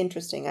certainly be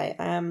interesting. I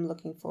am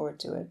looking forward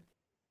to it.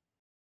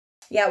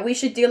 Yeah, we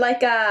should do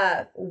like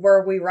a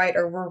were we right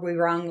or were we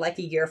wrong like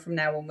a year from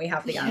now when we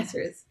have the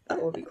answers.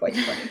 That would be quite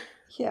funny.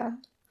 Yeah.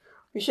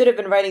 We should have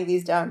been writing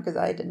these down because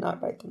I did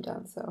not write them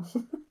down, so...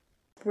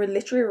 We're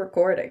literally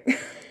recording.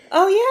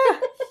 Oh,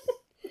 yeah.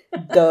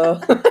 Duh.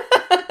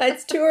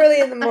 It's too early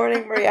in the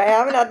morning, Maria. I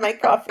haven't had my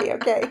coffee,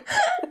 okay?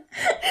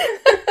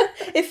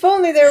 If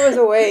only there was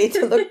a way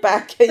to look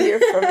back a year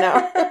from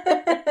now.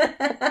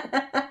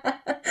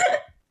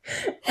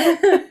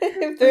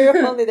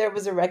 If only there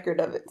was a record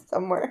of it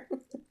somewhere.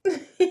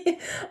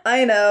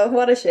 I know.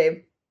 What a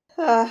shame.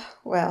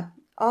 Well,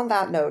 on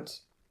that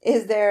note,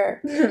 is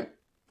there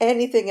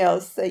anything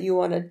else that you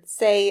want to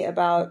say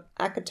about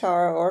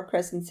ACOTAR or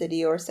Crescent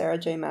City or Sarah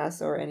J.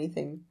 Maas or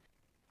anything?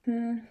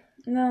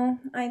 No,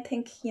 I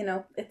think,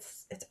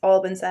 it's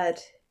all been said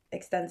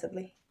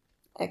extensively.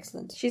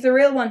 Excellent. She's a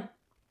real one.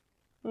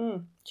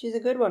 She's a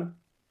good one.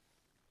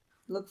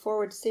 Look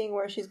forward to seeing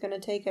where she's going to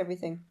take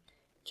everything.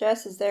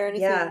 Jess, is there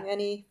anything,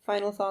 any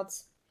final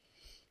thoughts?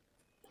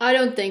 I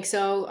don't think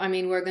so. I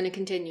mean, we're going to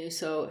continue,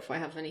 so if I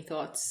have any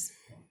thoughts,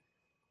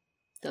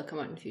 they'll come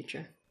out in the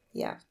future.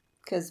 Yeah,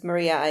 because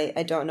Maria,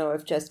 I don't know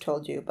if Jess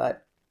told you,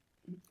 but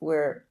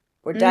we're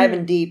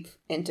diving deep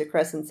into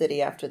Crescent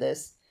City after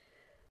this.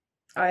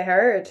 I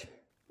heard.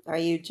 Do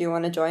you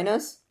want to join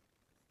us?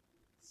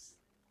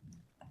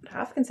 I'd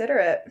have to consider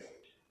it.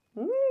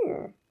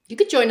 You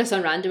could join us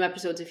on random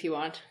episodes if you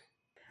want.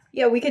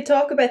 Yeah, we could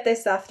talk about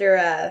this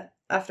after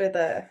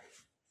the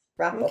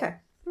wrap up.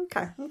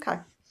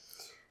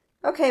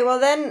 Okay, well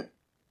then,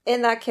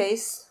 in that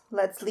case,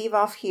 let's leave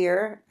off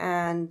here.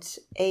 And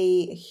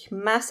a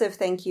massive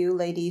thank you,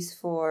 ladies,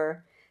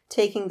 for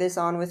taking this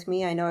on with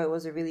me. I know it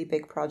was a really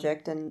big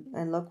project,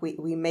 and look,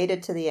 we made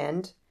it to the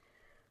end.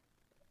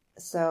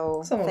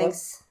 So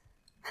thanks.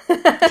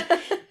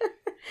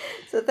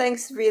 So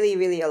thanks really,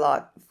 really a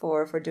lot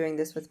for doing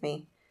this with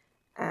me.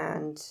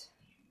 And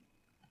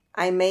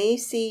I may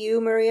see you,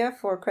 Maria,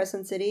 for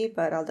Crescent City,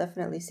 but I'll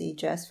definitely see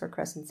Jess for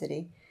Crescent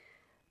City.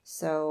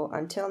 So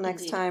until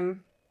next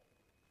time,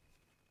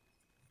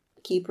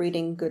 keep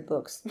reading good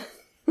books.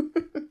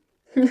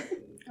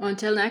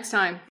 Until next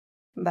time.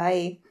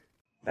 Bye.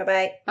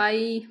 Bye-bye.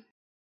 Bye.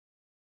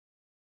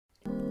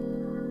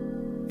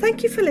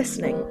 Thank you for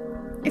listening.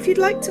 If you'd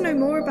like to know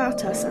more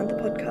about us and the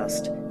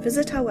podcast,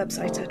 visit our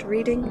website at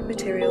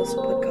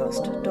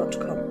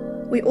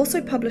readingmaterialspodcast.com. We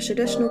also publish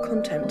additional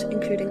content,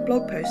 including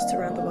blog posts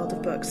around the world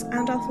of books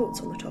and our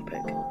thoughts on the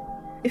topic.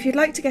 If you'd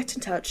like to get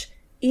in touch,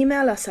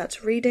 email us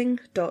at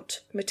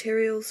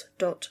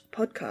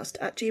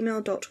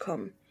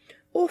reading.materials.podcast@gmail.com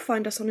or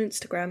find us on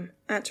Instagram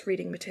at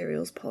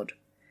readingmaterialspod.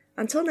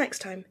 Until next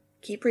time,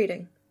 keep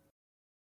reading.